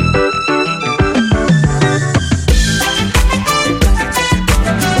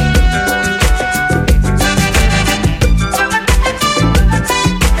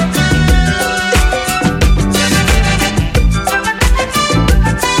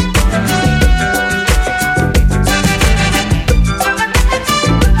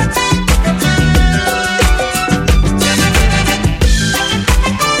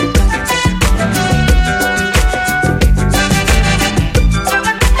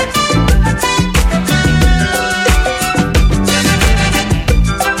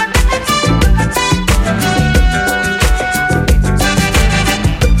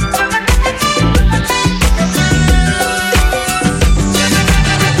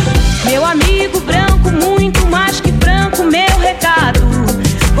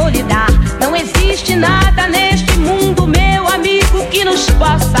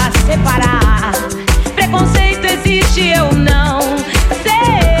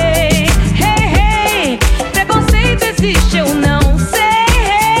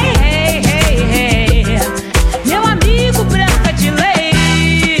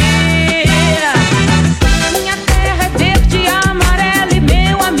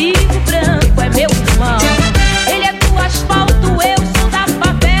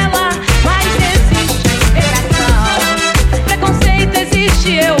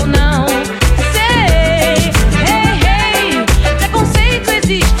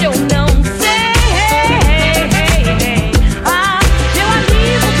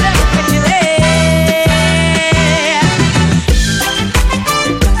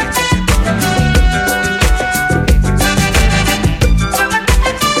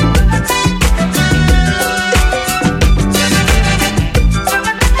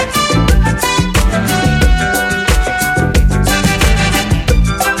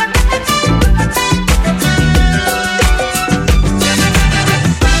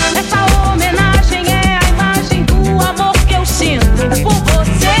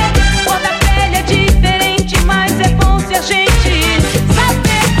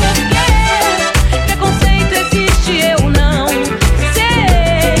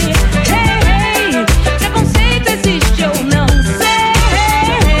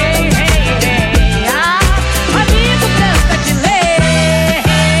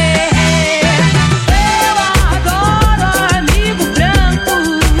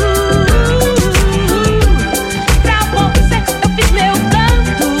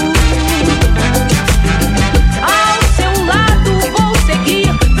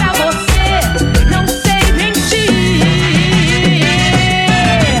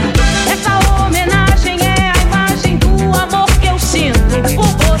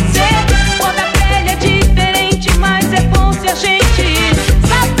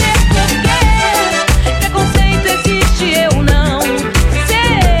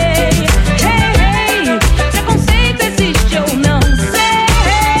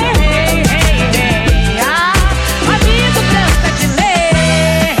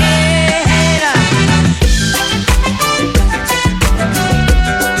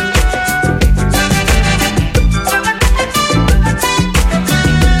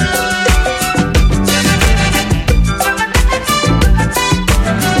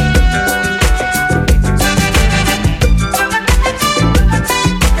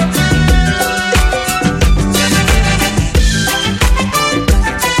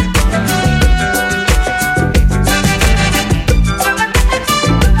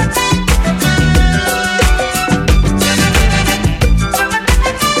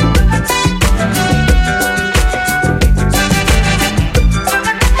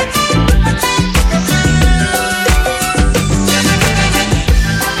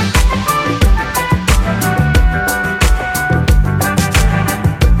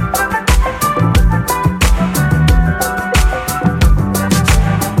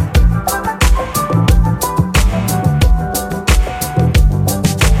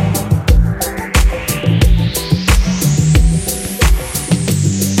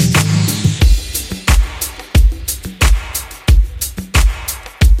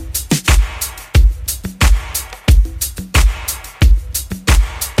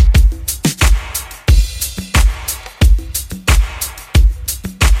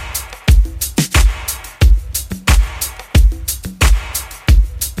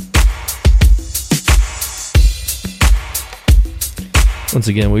 Once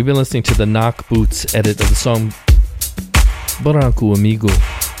again, we've been listening to the Knock Boots edit of the song Branco Amigo.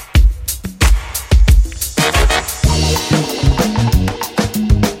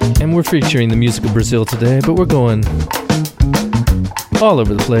 And we're featuring the music of Brazil today, but we're going all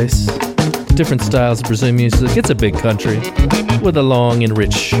over the place. Different styles of Brazilian music. It's a big country with a long and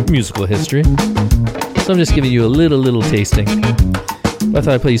rich musical history. So I'm just giving you a little tasting. I thought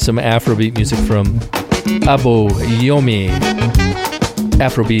I'd play you some Afrobeat music from Abo Yomi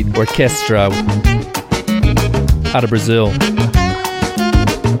Afrobeat Orchestra out of Brazil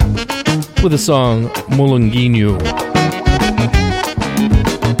with the song Molonguinho.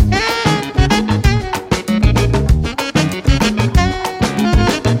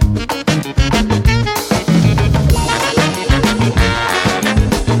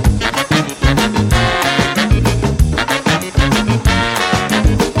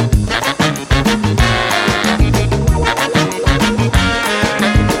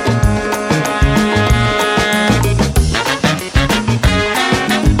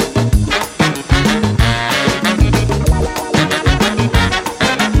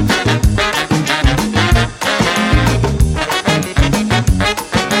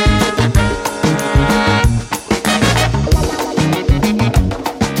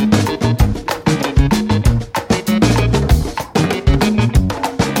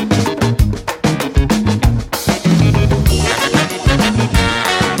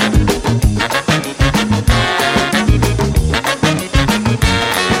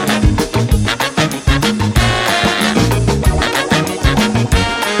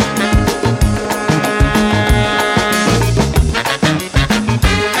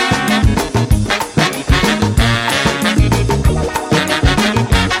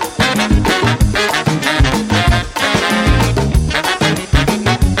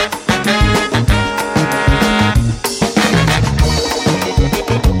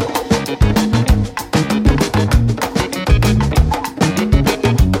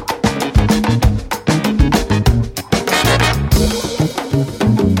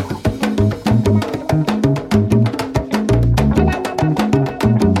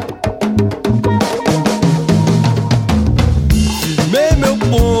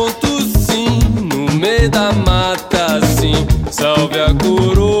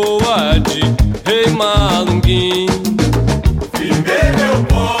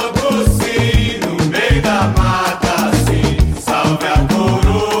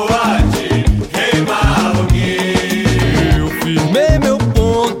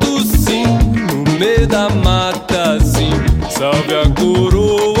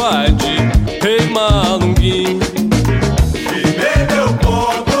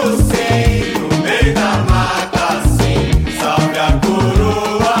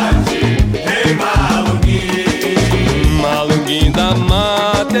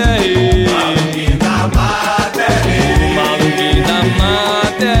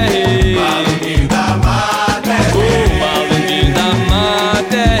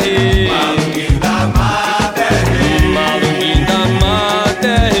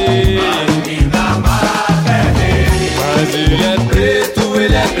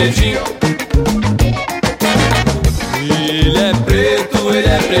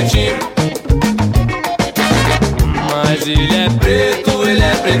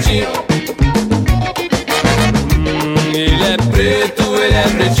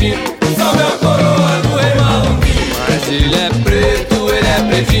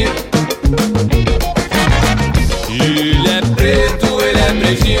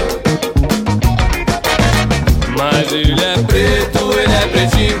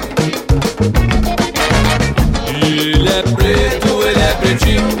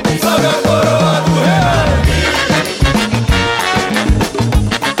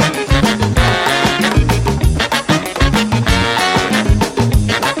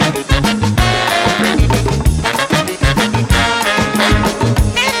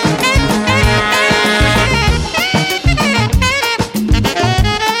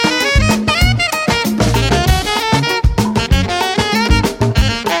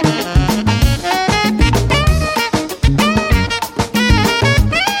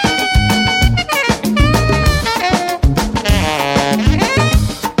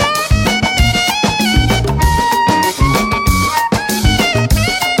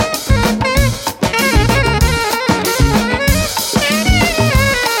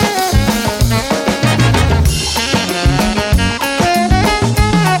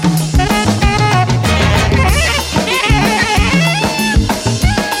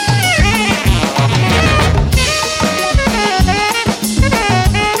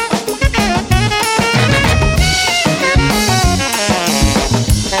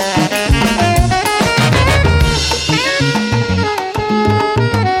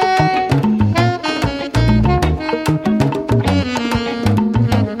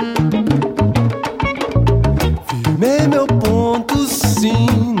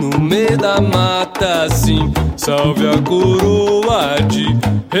 assim, salve a coroa de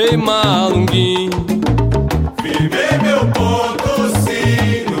Rei Malunguim. Firmei meu ponto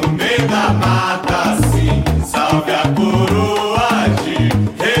sim, no meio da mata sim, salve a coroa de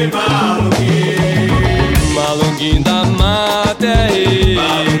Rei Malunguim. Malunguim da mata é rei,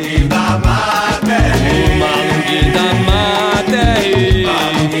 Malunguim da mata é rei, Malunguim da mata é rei,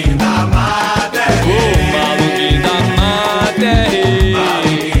 Malunguim da mata é rei, Malunguim da mata é rei,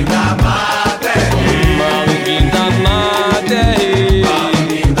 Malunguim da mata é rei, Malunguim da mata é rei,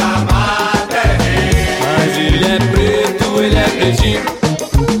 Malunguim da mata é rei. mas ele é preto, ele é pretinho.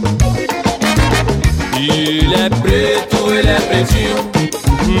 Ele é preto, ele é pretinho.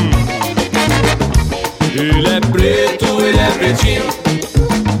 Ele é preto, ele é pretinho.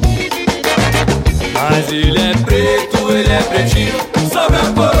 Mas ele é preto, ele é pretinho. Salve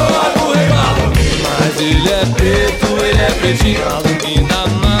a coroa do Rei Malunguim. Mas ele é preto, ele é pretinho. Malunguim da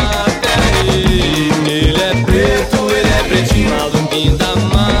mata é rei. Ele é preto, ele é pretinho. Malunguim da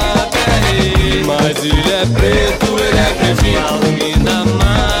mata é rei. Mas ele é preto, ele é pretinho. Malunguim da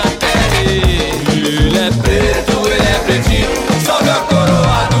mata é rei. Ele é preto, ele é pretinho. Salve a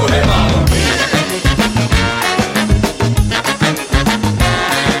coroa do Rei Malunguim.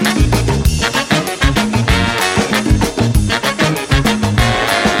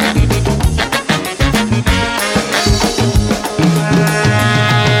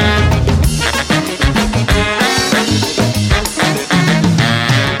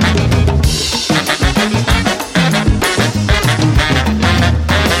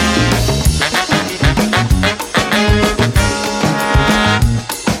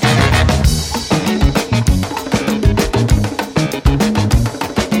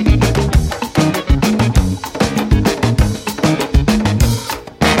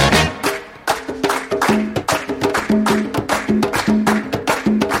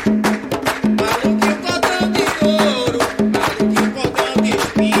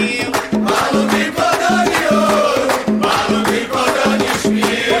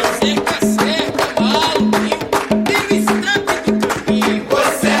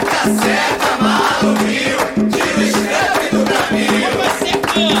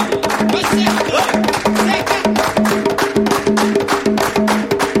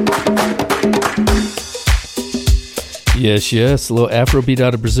 Yes, a little Afrobeat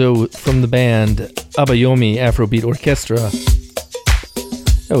out of Brazil from the band Abayomi Afrobeat Orchestra.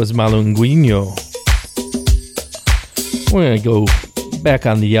 That was Malunguinho. We're going to go back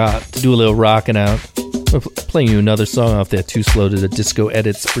on the yacht to do a little rocking out. We're playing you another song off that Too Slow to the Disco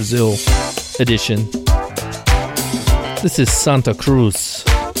Edits Brazil edition. This is Santa Cruz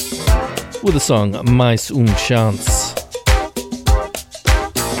with the song Mais Chance.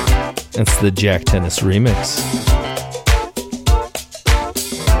 That's the Jack Tennis remix.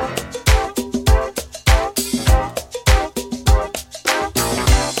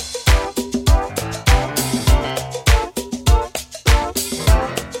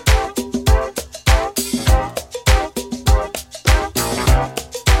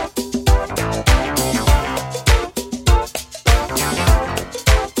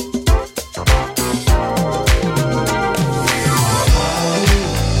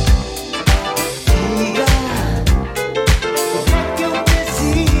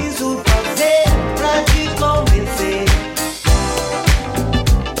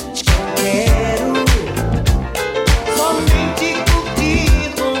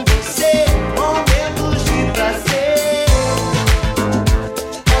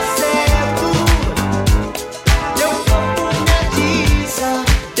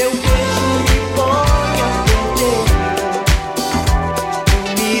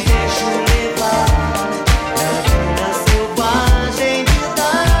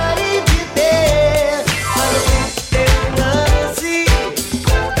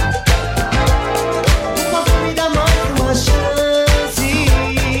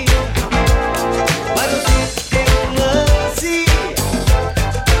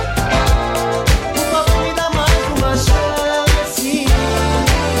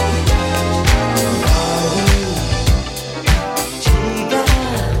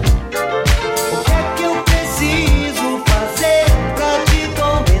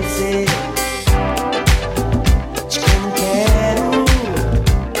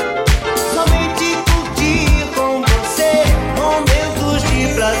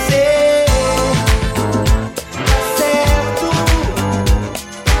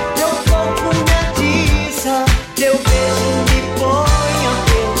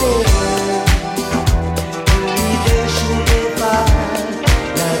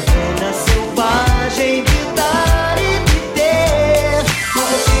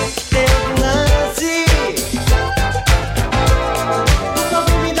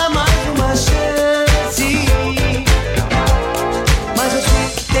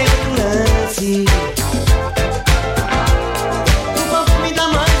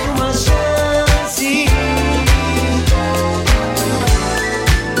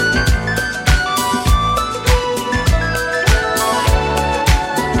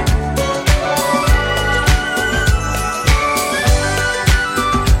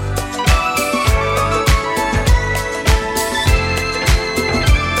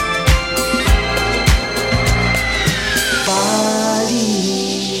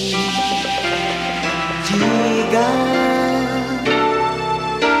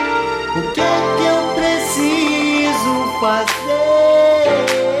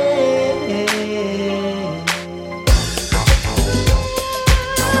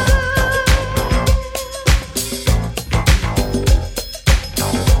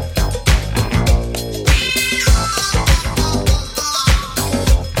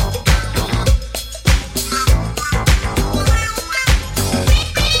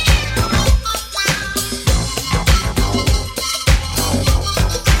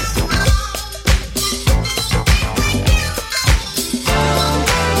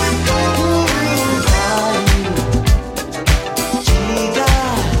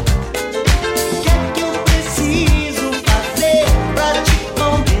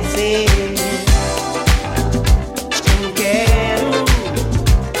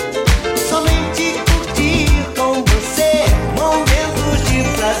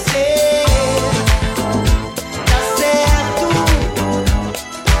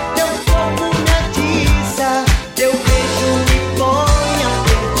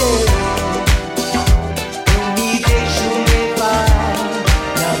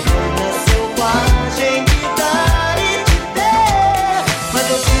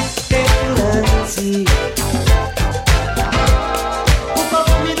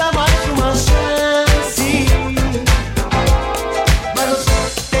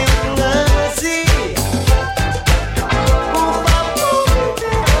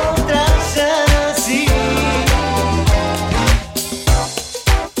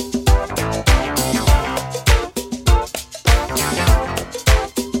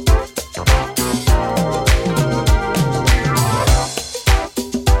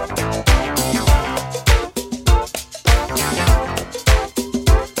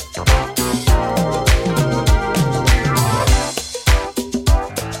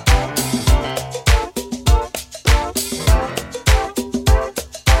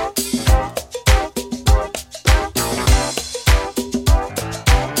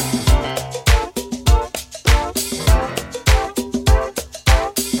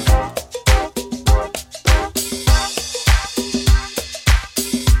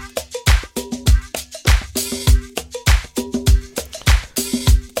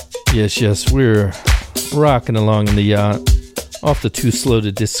 Yes, we're rocking along in the yacht off the Too Slow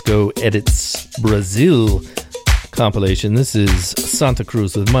to Disco Edits Brazil compilation. This is Santa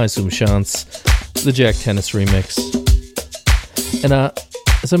Cruz with Mais Chance, the Jack Tennis remix. And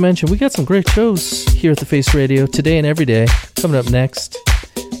as I mentioned, we got some great shows here at The Face Radio today and every day. Coming up next,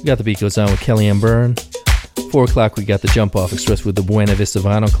 we got The Beat Goes On with Kellyanne Byrne. 4 o'clock, we got the Jump Off Express with the Buena Vista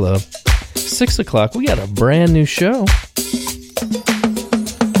Vinyl Club. 6 o'clock, we got a brand new show.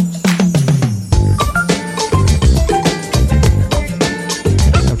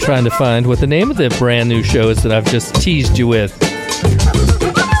 I'm trying to find what the name of the brand new show is that I've just teased you with.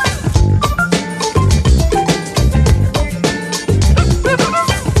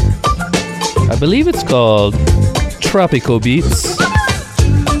 I believe it's called Tropico Beats.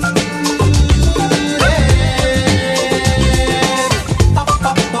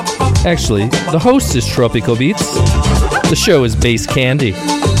 Actually, the host is Tropico Beats. The show is Bass Candy.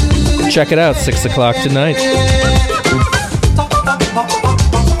 Check it out, 6 o'clock tonight.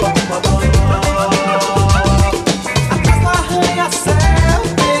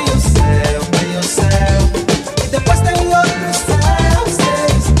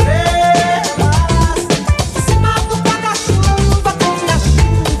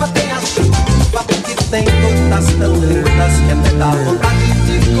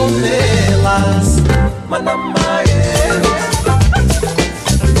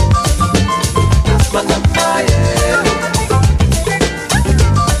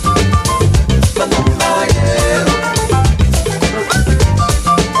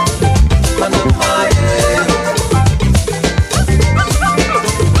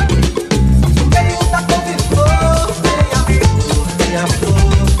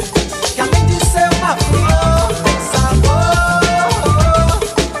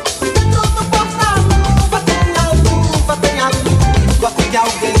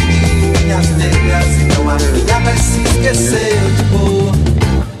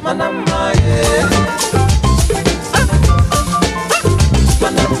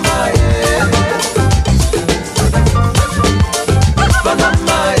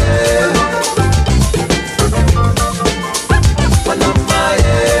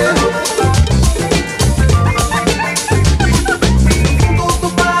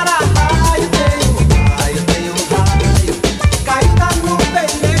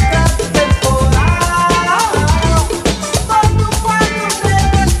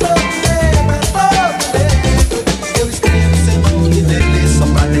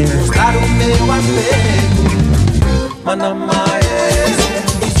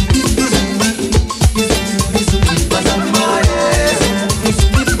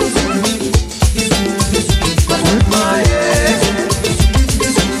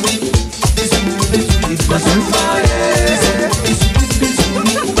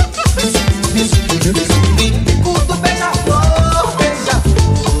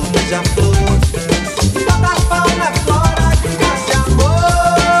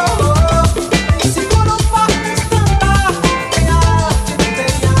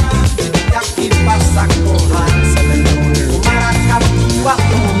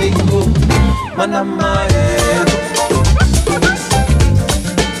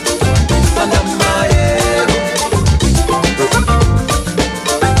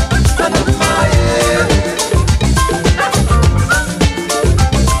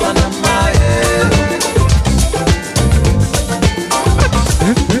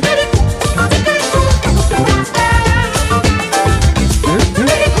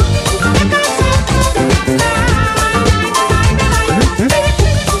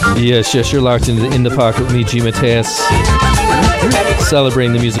 Yes, you're locked in the pocket with me, G. Mateus,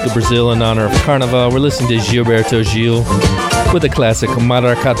 celebrating the music of Brazil in honor of Carnival. We're listening to Gilberto Gil with the classic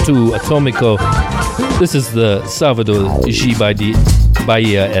Maracatu Atomico. This is the Salvador G.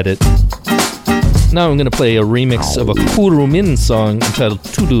 Bahia edit. Now I'm going to play a remix of a Curumin song entitled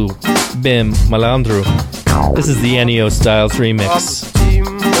Tudo Bem Malandro. This is the Ennio Styles remix.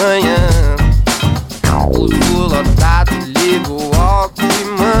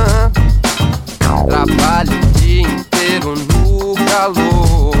 Trabalho o dia inteiro no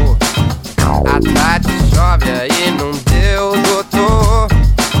calor. À tarde chove aí não deu, doutor.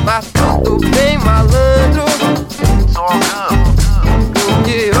 Mas tudo bem, malandro.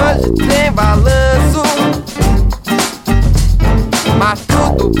 Porque hoje tem balanço. Mas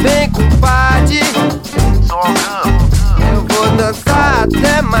tudo bem, compadre. Eu vou dançar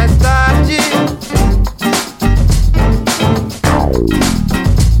até mais tarde.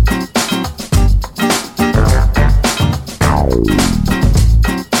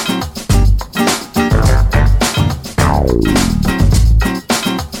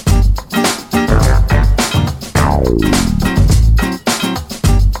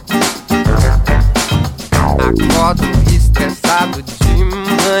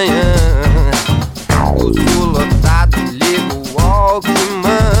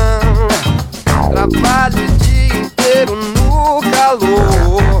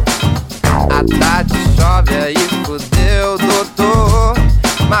 9 aí fudeu, doutor.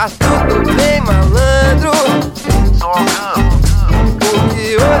 Mas tudo bem, malandro,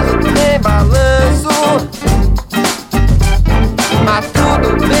 porque hoje tem balanço. Mas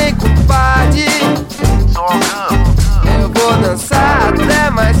tudo bem, compadre, eu vou dançar até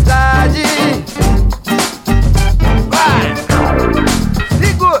mais tarde. Vai!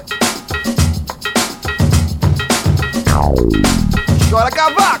 Segura! Chora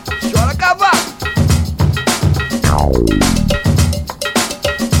cavaco, chora cavaco.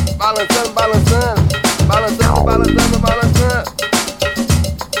 Balançando, balançando, balançando, balançando, balançando.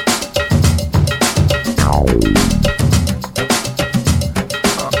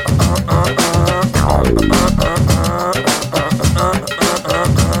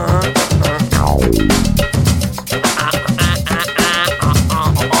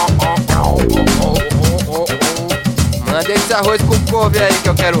 Manda esse arroz com couve aí que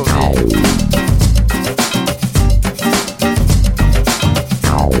eu quero ouvir.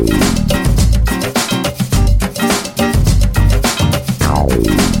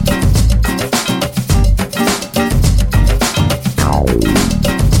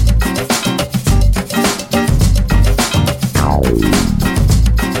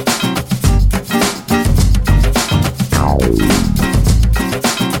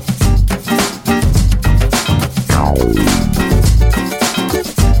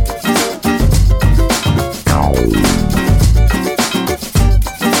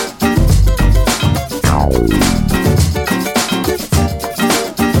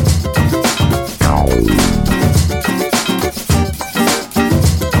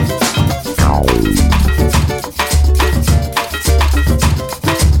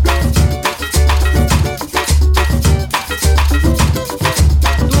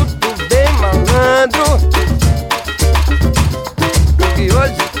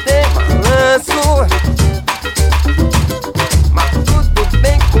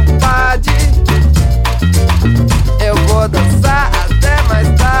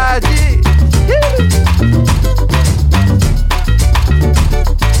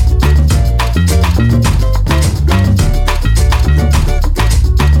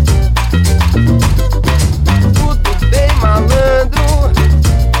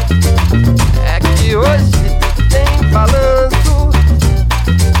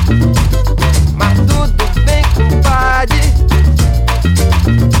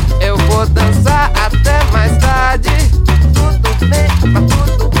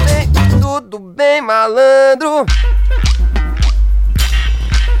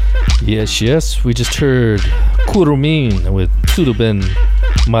 Yes, we just heard Kurumin with Tudo Ben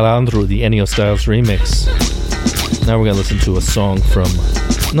Malandro, the Ennio Styles remix. Now we're going to listen to a song from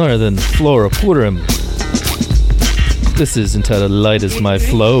none other than Flora Purim. This is entitled Light Is My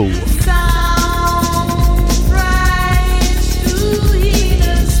Flow.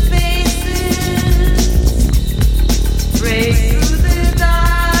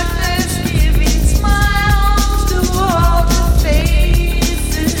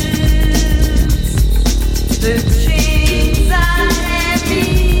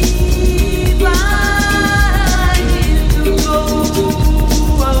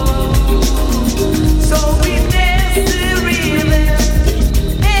 So we dance the rhythm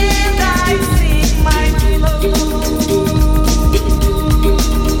and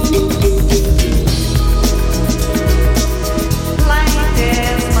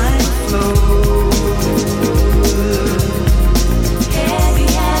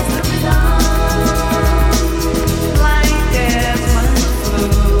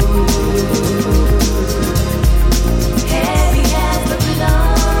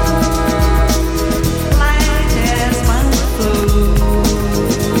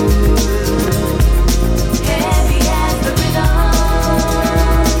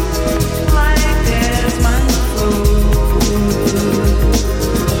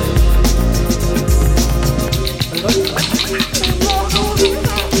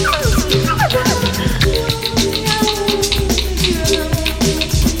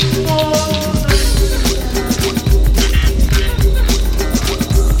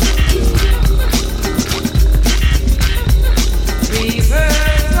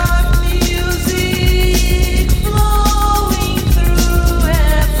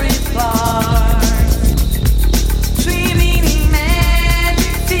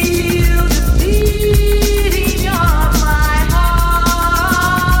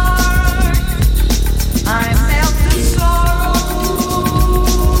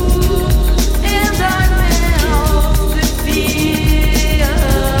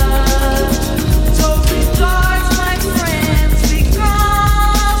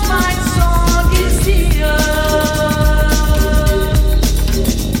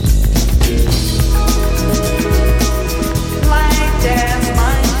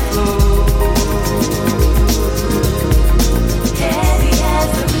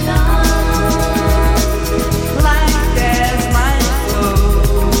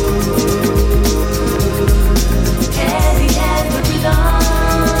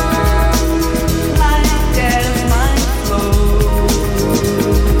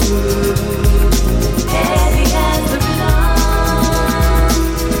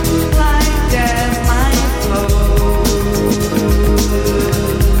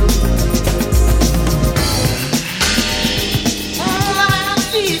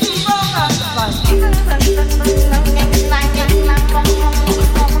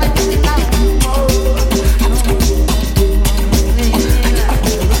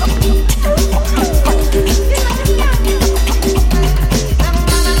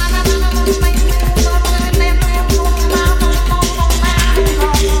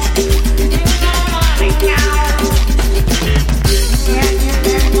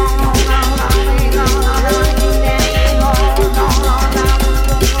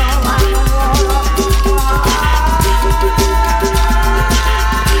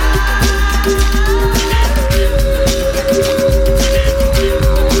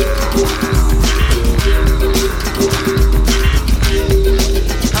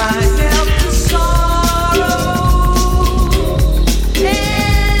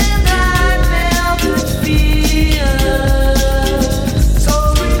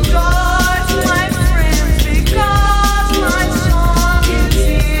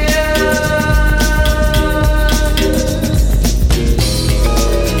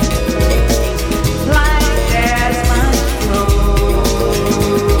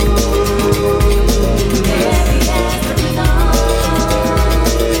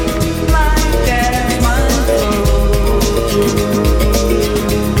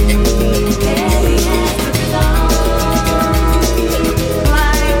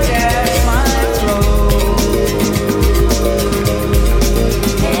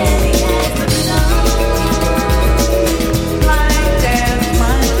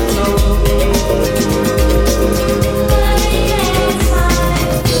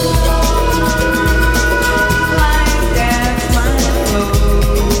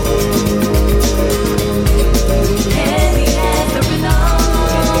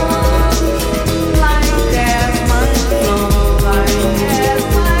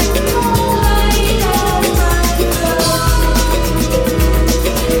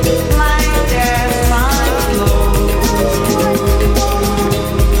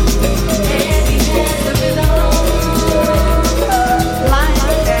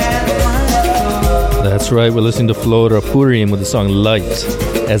That's right, we're listening to Flora Purium with the song Light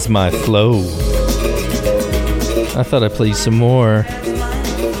as My Flow. I thought I'd play you some more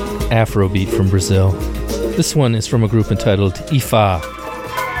Afrobeat from Brazil. This one is from a group entitled Ifa.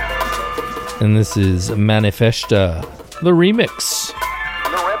 And this is Manifesta, the remix.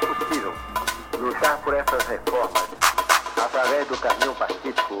 Não é possível lutar por essas reformas através do caminho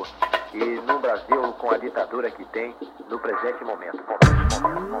pacífico e no Brasil com a ditadura que tem no presente momento.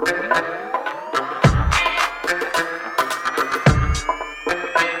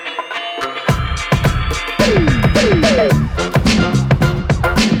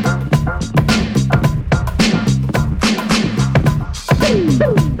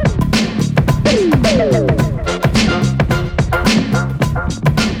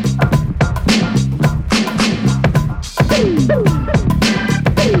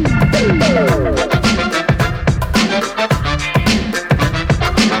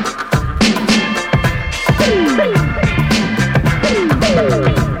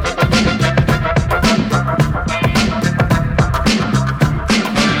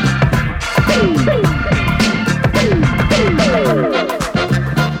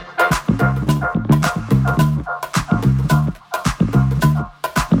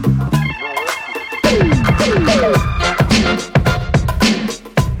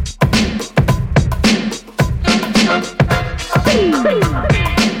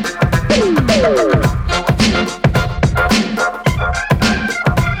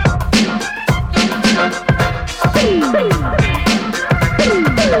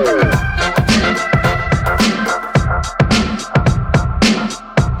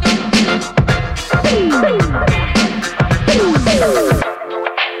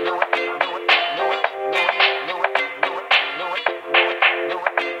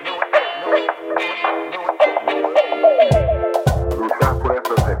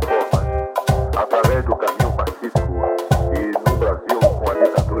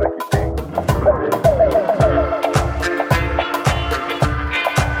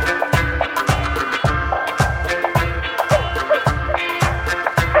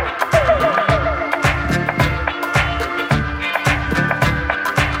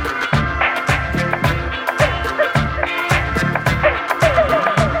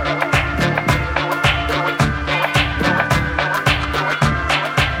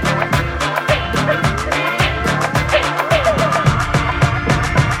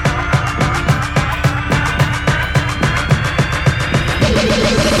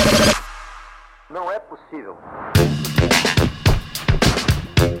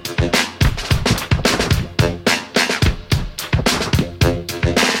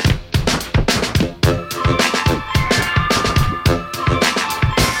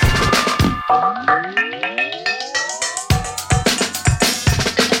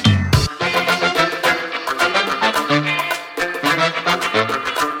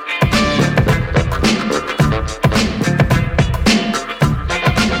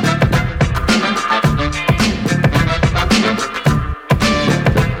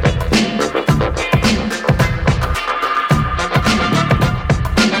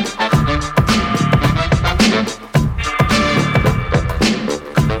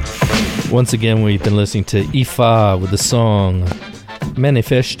 Once again, we've been listening to Ifa with the song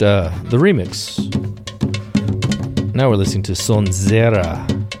Manifesta, the remix. Now we're listening to Sonzera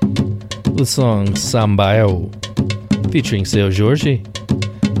with the song Sambaio, featuring Seu Jorge.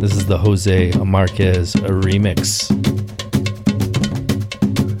 This is the Jose Marquez remix.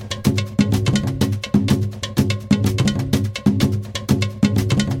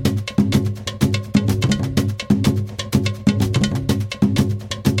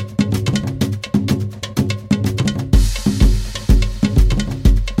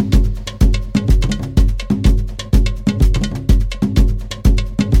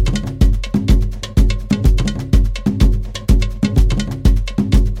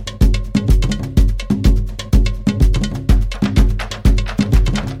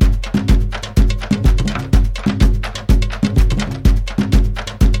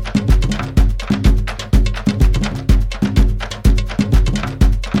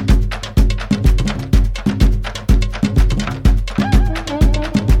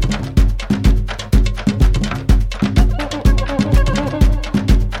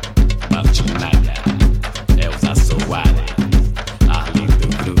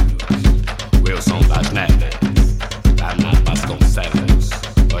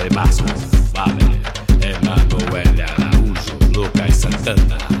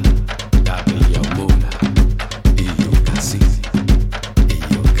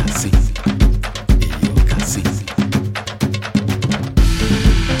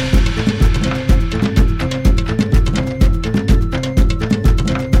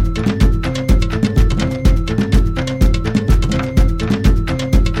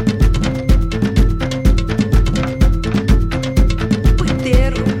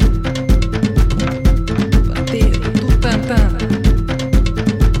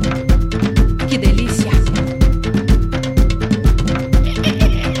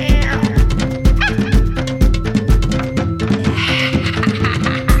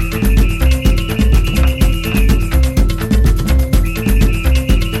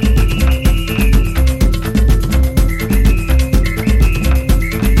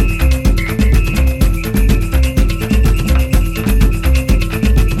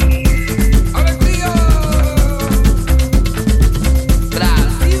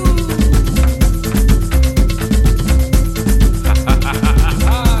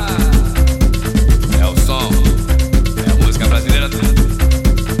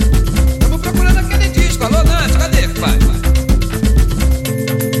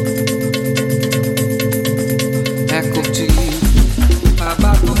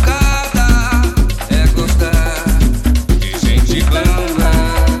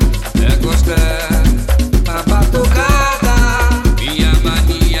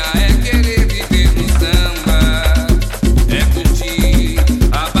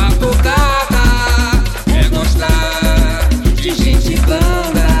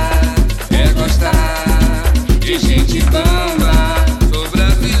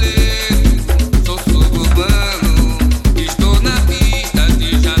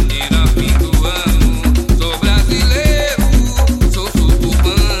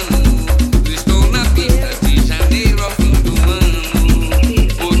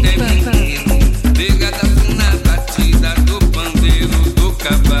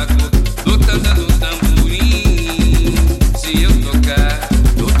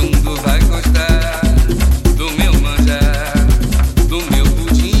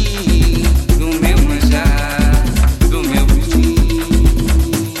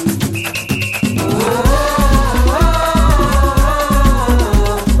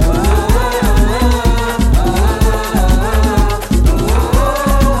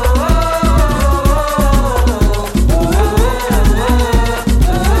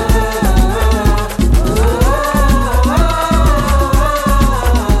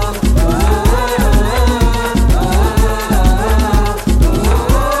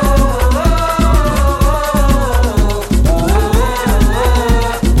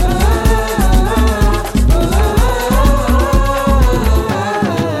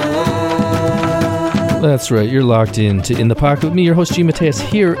 That's right, you're locked into In the Pocket with me, your host G. Mateus,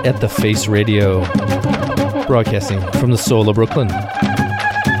 here at The Face Radio, broadcasting from the soul of Brooklyn.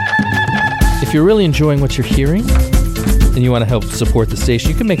 If you're really enjoying what you're hearing and you want to help support the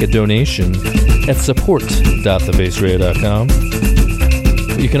station, you can make a donation at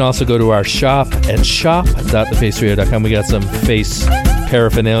support.thefaceradio.com. You can also go to our shop at shop.thefaceradio.com. We got some face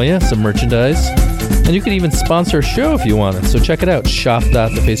paraphernalia, some merchandise, and you can even sponsor a show if you want it. So check it out,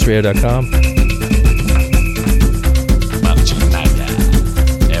 shop.thefaceradio.com.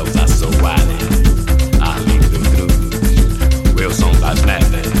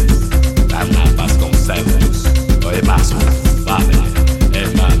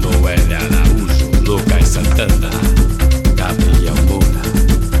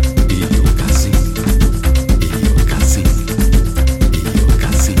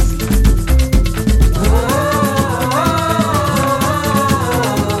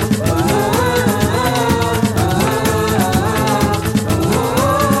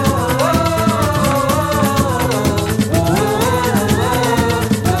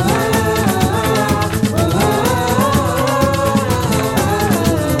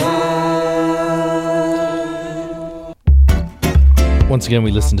 Once again,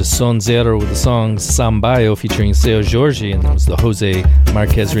 we listened to Sonzeiro with the song Sambaio featuring Seu Jorge, and that was the Jose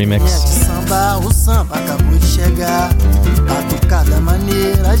Marquez remix. Samba, o samba acabou de chegar. Batucada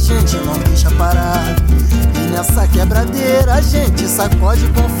maneira, a gente não deixa parar. E nessa quebradeira a gente sacode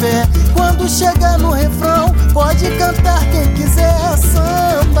com fé. Quando chega no refrão, pode cantar quem quiser.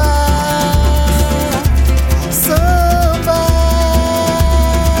 Samba, samba,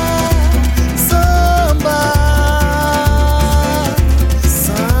 samba,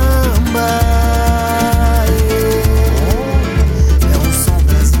 samba. É um som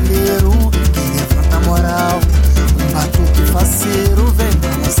brasileiro que levanta a moral. Um batuque faceiro vem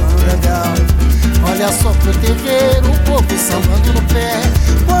balançando legal. Olha só pro terreiro, o povo sambando no pé.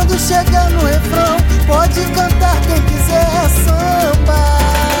 Quando chega no refrão, pode cantar quem quiser. Samba,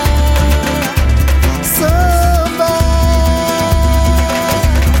 samba,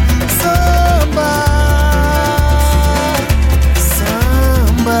 samba,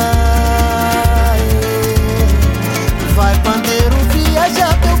 samba. Vai pandeiro,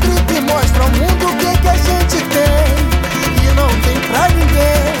 viaja teu grito e mostra ao mundo o que a gente tem. E não tem pra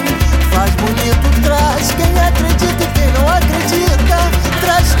ninguém. Faz bonito, traz quem acredita e quem não acredita.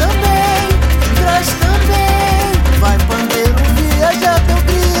 Traz também, traz também. Vai pandeiro, viaja teu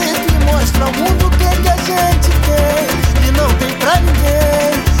grito e mostra ao mundo o que a gente tem. E não tem pra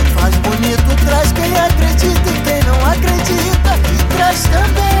ninguém. Faz bonito, traz quem acredita e quem não acredita. Traz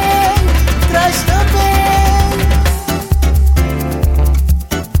também, traz também.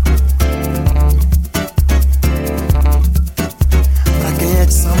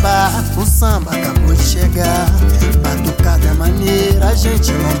 O samba acabou de chegar. Batucada maneira, a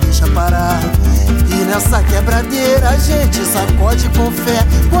gente não deixa parar. E nessa quebradeira a gente sacode com fé.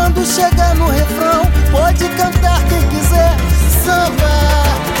 Quando chega no refrão, pode cantar quem quiser. Samba,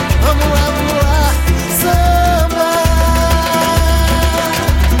 vamos lá, vamos lá. Samba,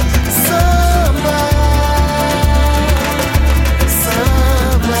 samba,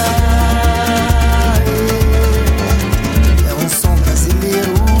 samba. É um som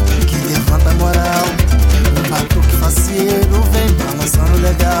brasileiro que levanta a moral. Um batuque faceiro vem balançando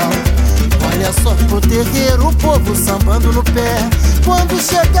legal. Olha só pro terreiro, o povo sambando no pé. Quando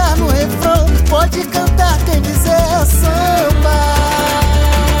chegar no refrão, pode cantar quem quiser. Samba,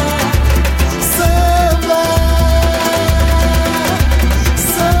 samba,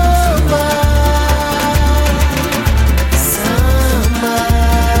 samba, samba.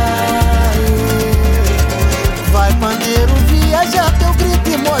 Vai pandeiro, viaja teu grito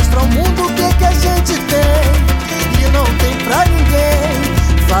e mostra ao mundo o que a gente tem. E não tem pra ninguém.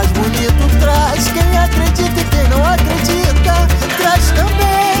 Faz bonito, traz quem acredita e quem não acredita. Traz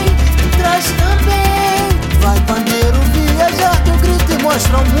também, traz também. Vai pandeiro, viaja teu grito e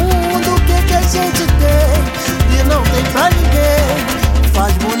mostra ao mundo o que a gente tem. E não tem pra ninguém.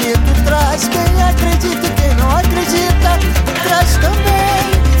 Faz bonito, traz quem acredita e quem não acredita. Traz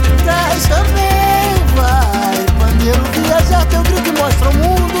também, traz também. Vai pandeiro, viaja teu grito e mostra ao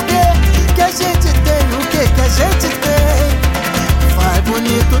mundo o que a gente tem. O que a gente tem. Vai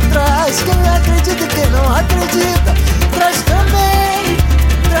bonito, traz quem acredita e quem não acredita. Traz também,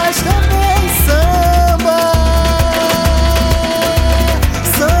 traz também. Samba,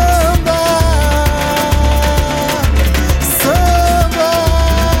 samba, samba,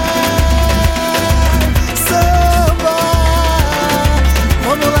 samba.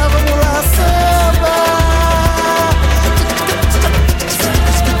 Vamos lá, samba.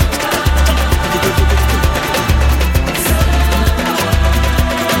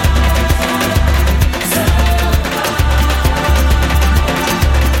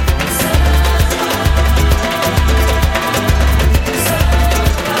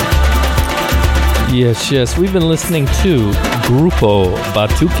 Yes, we've been listening to Grupo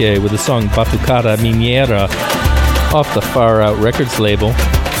Batuque with the song Batucada Mineira off the Far Out Records label.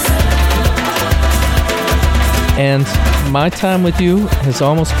 And my time with you has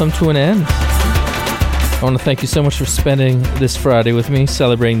almost come to an end. I want to thank you so much for spending this Friday with me,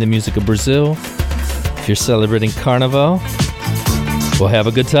 celebrating the music of Brazil. If you're celebrating Carnival, we'll have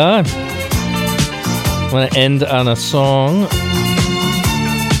a good time. I want to end on a song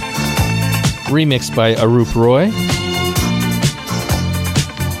remixed by Arup Roy.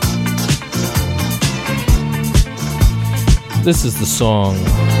 This is the song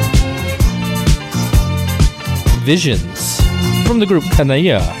Visions from the group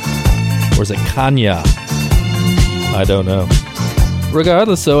Kanaya. Or is it Kanya? I don't know.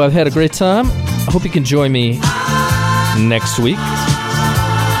 Regardless, though, I've had a great time. I hope you can join me next week.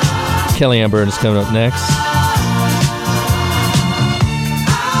 Kellyanne Byrne is coming up next.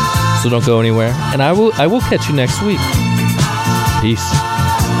 So don't go anywhere. And I will catch you next week. Peace.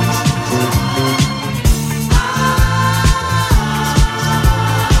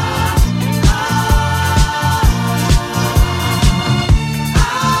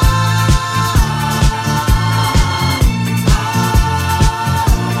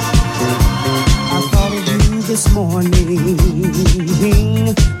 This morning,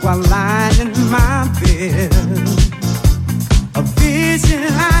 while lying in my bed, a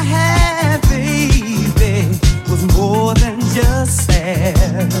vision I had, baby, was more than just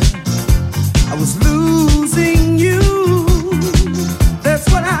sad. I was losing you. That's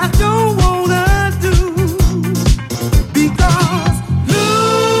what I don't wanna do, because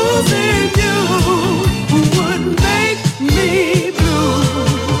losing you would make me blue.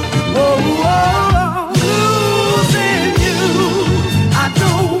 Oh, oh.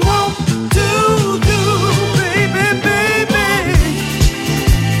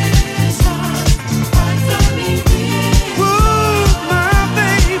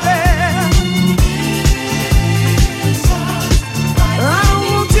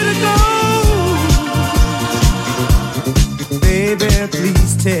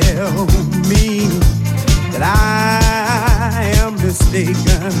 Tell me that I am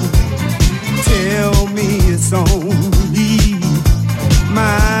mistaken. Tell me it's only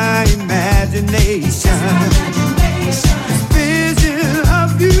my imagination. This vision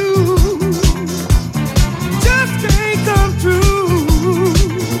of you just can't come true,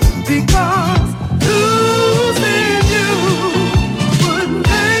 because losing you would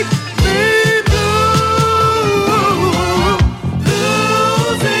make me blue.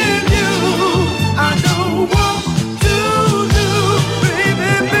 I don't want to do,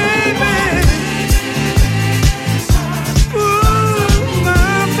 baby, baby. Ooh,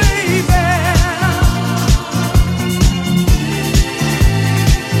 my baby.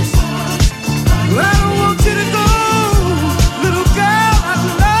 I don't want you to go, little girl, I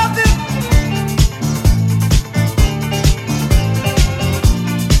love it.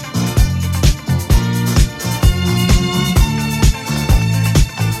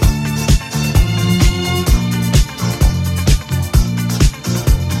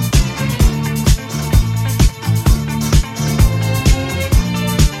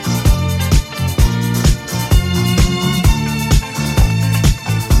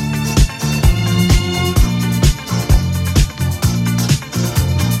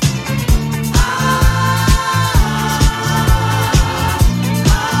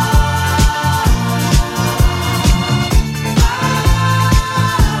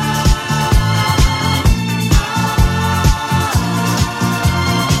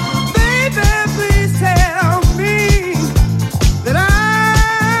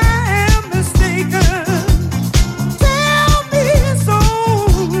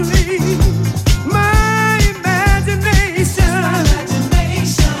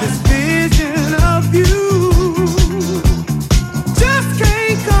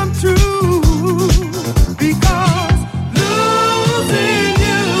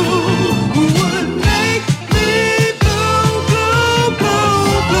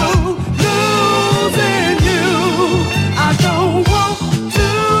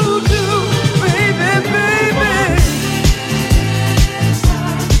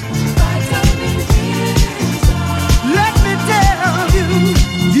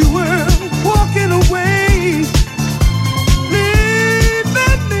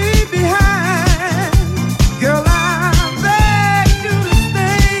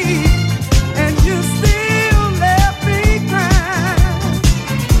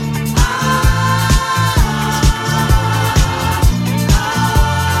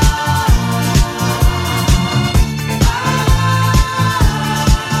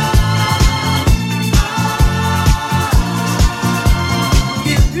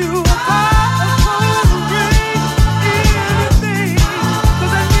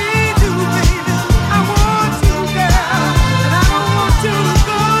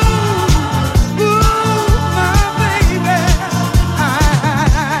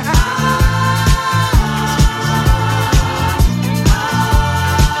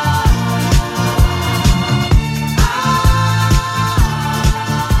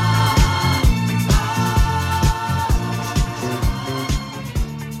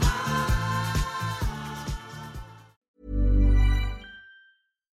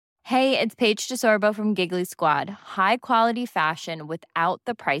 Hey, it's Paige DeSorbo from Giggly Squad. High quality fashion without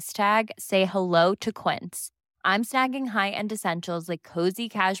the price tag. Say hello to Quince. I'm snagging high-end essentials like cozy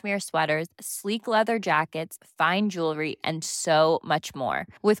cashmere sweaters, sleek leather jackets, fine jewelry, and so much more.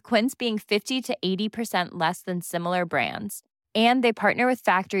 With Quince being 50 to 80% less than similar brands. And they partner with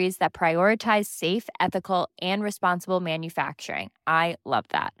factories that prioritize safe, ethical, and responsible manufacturing. I love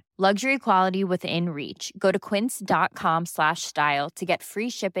that. Luxury quality within reach. Go to quince.com/style to get free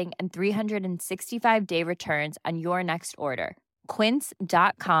shipping and 365-day returns on your next order.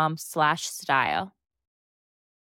 Quince.com/style.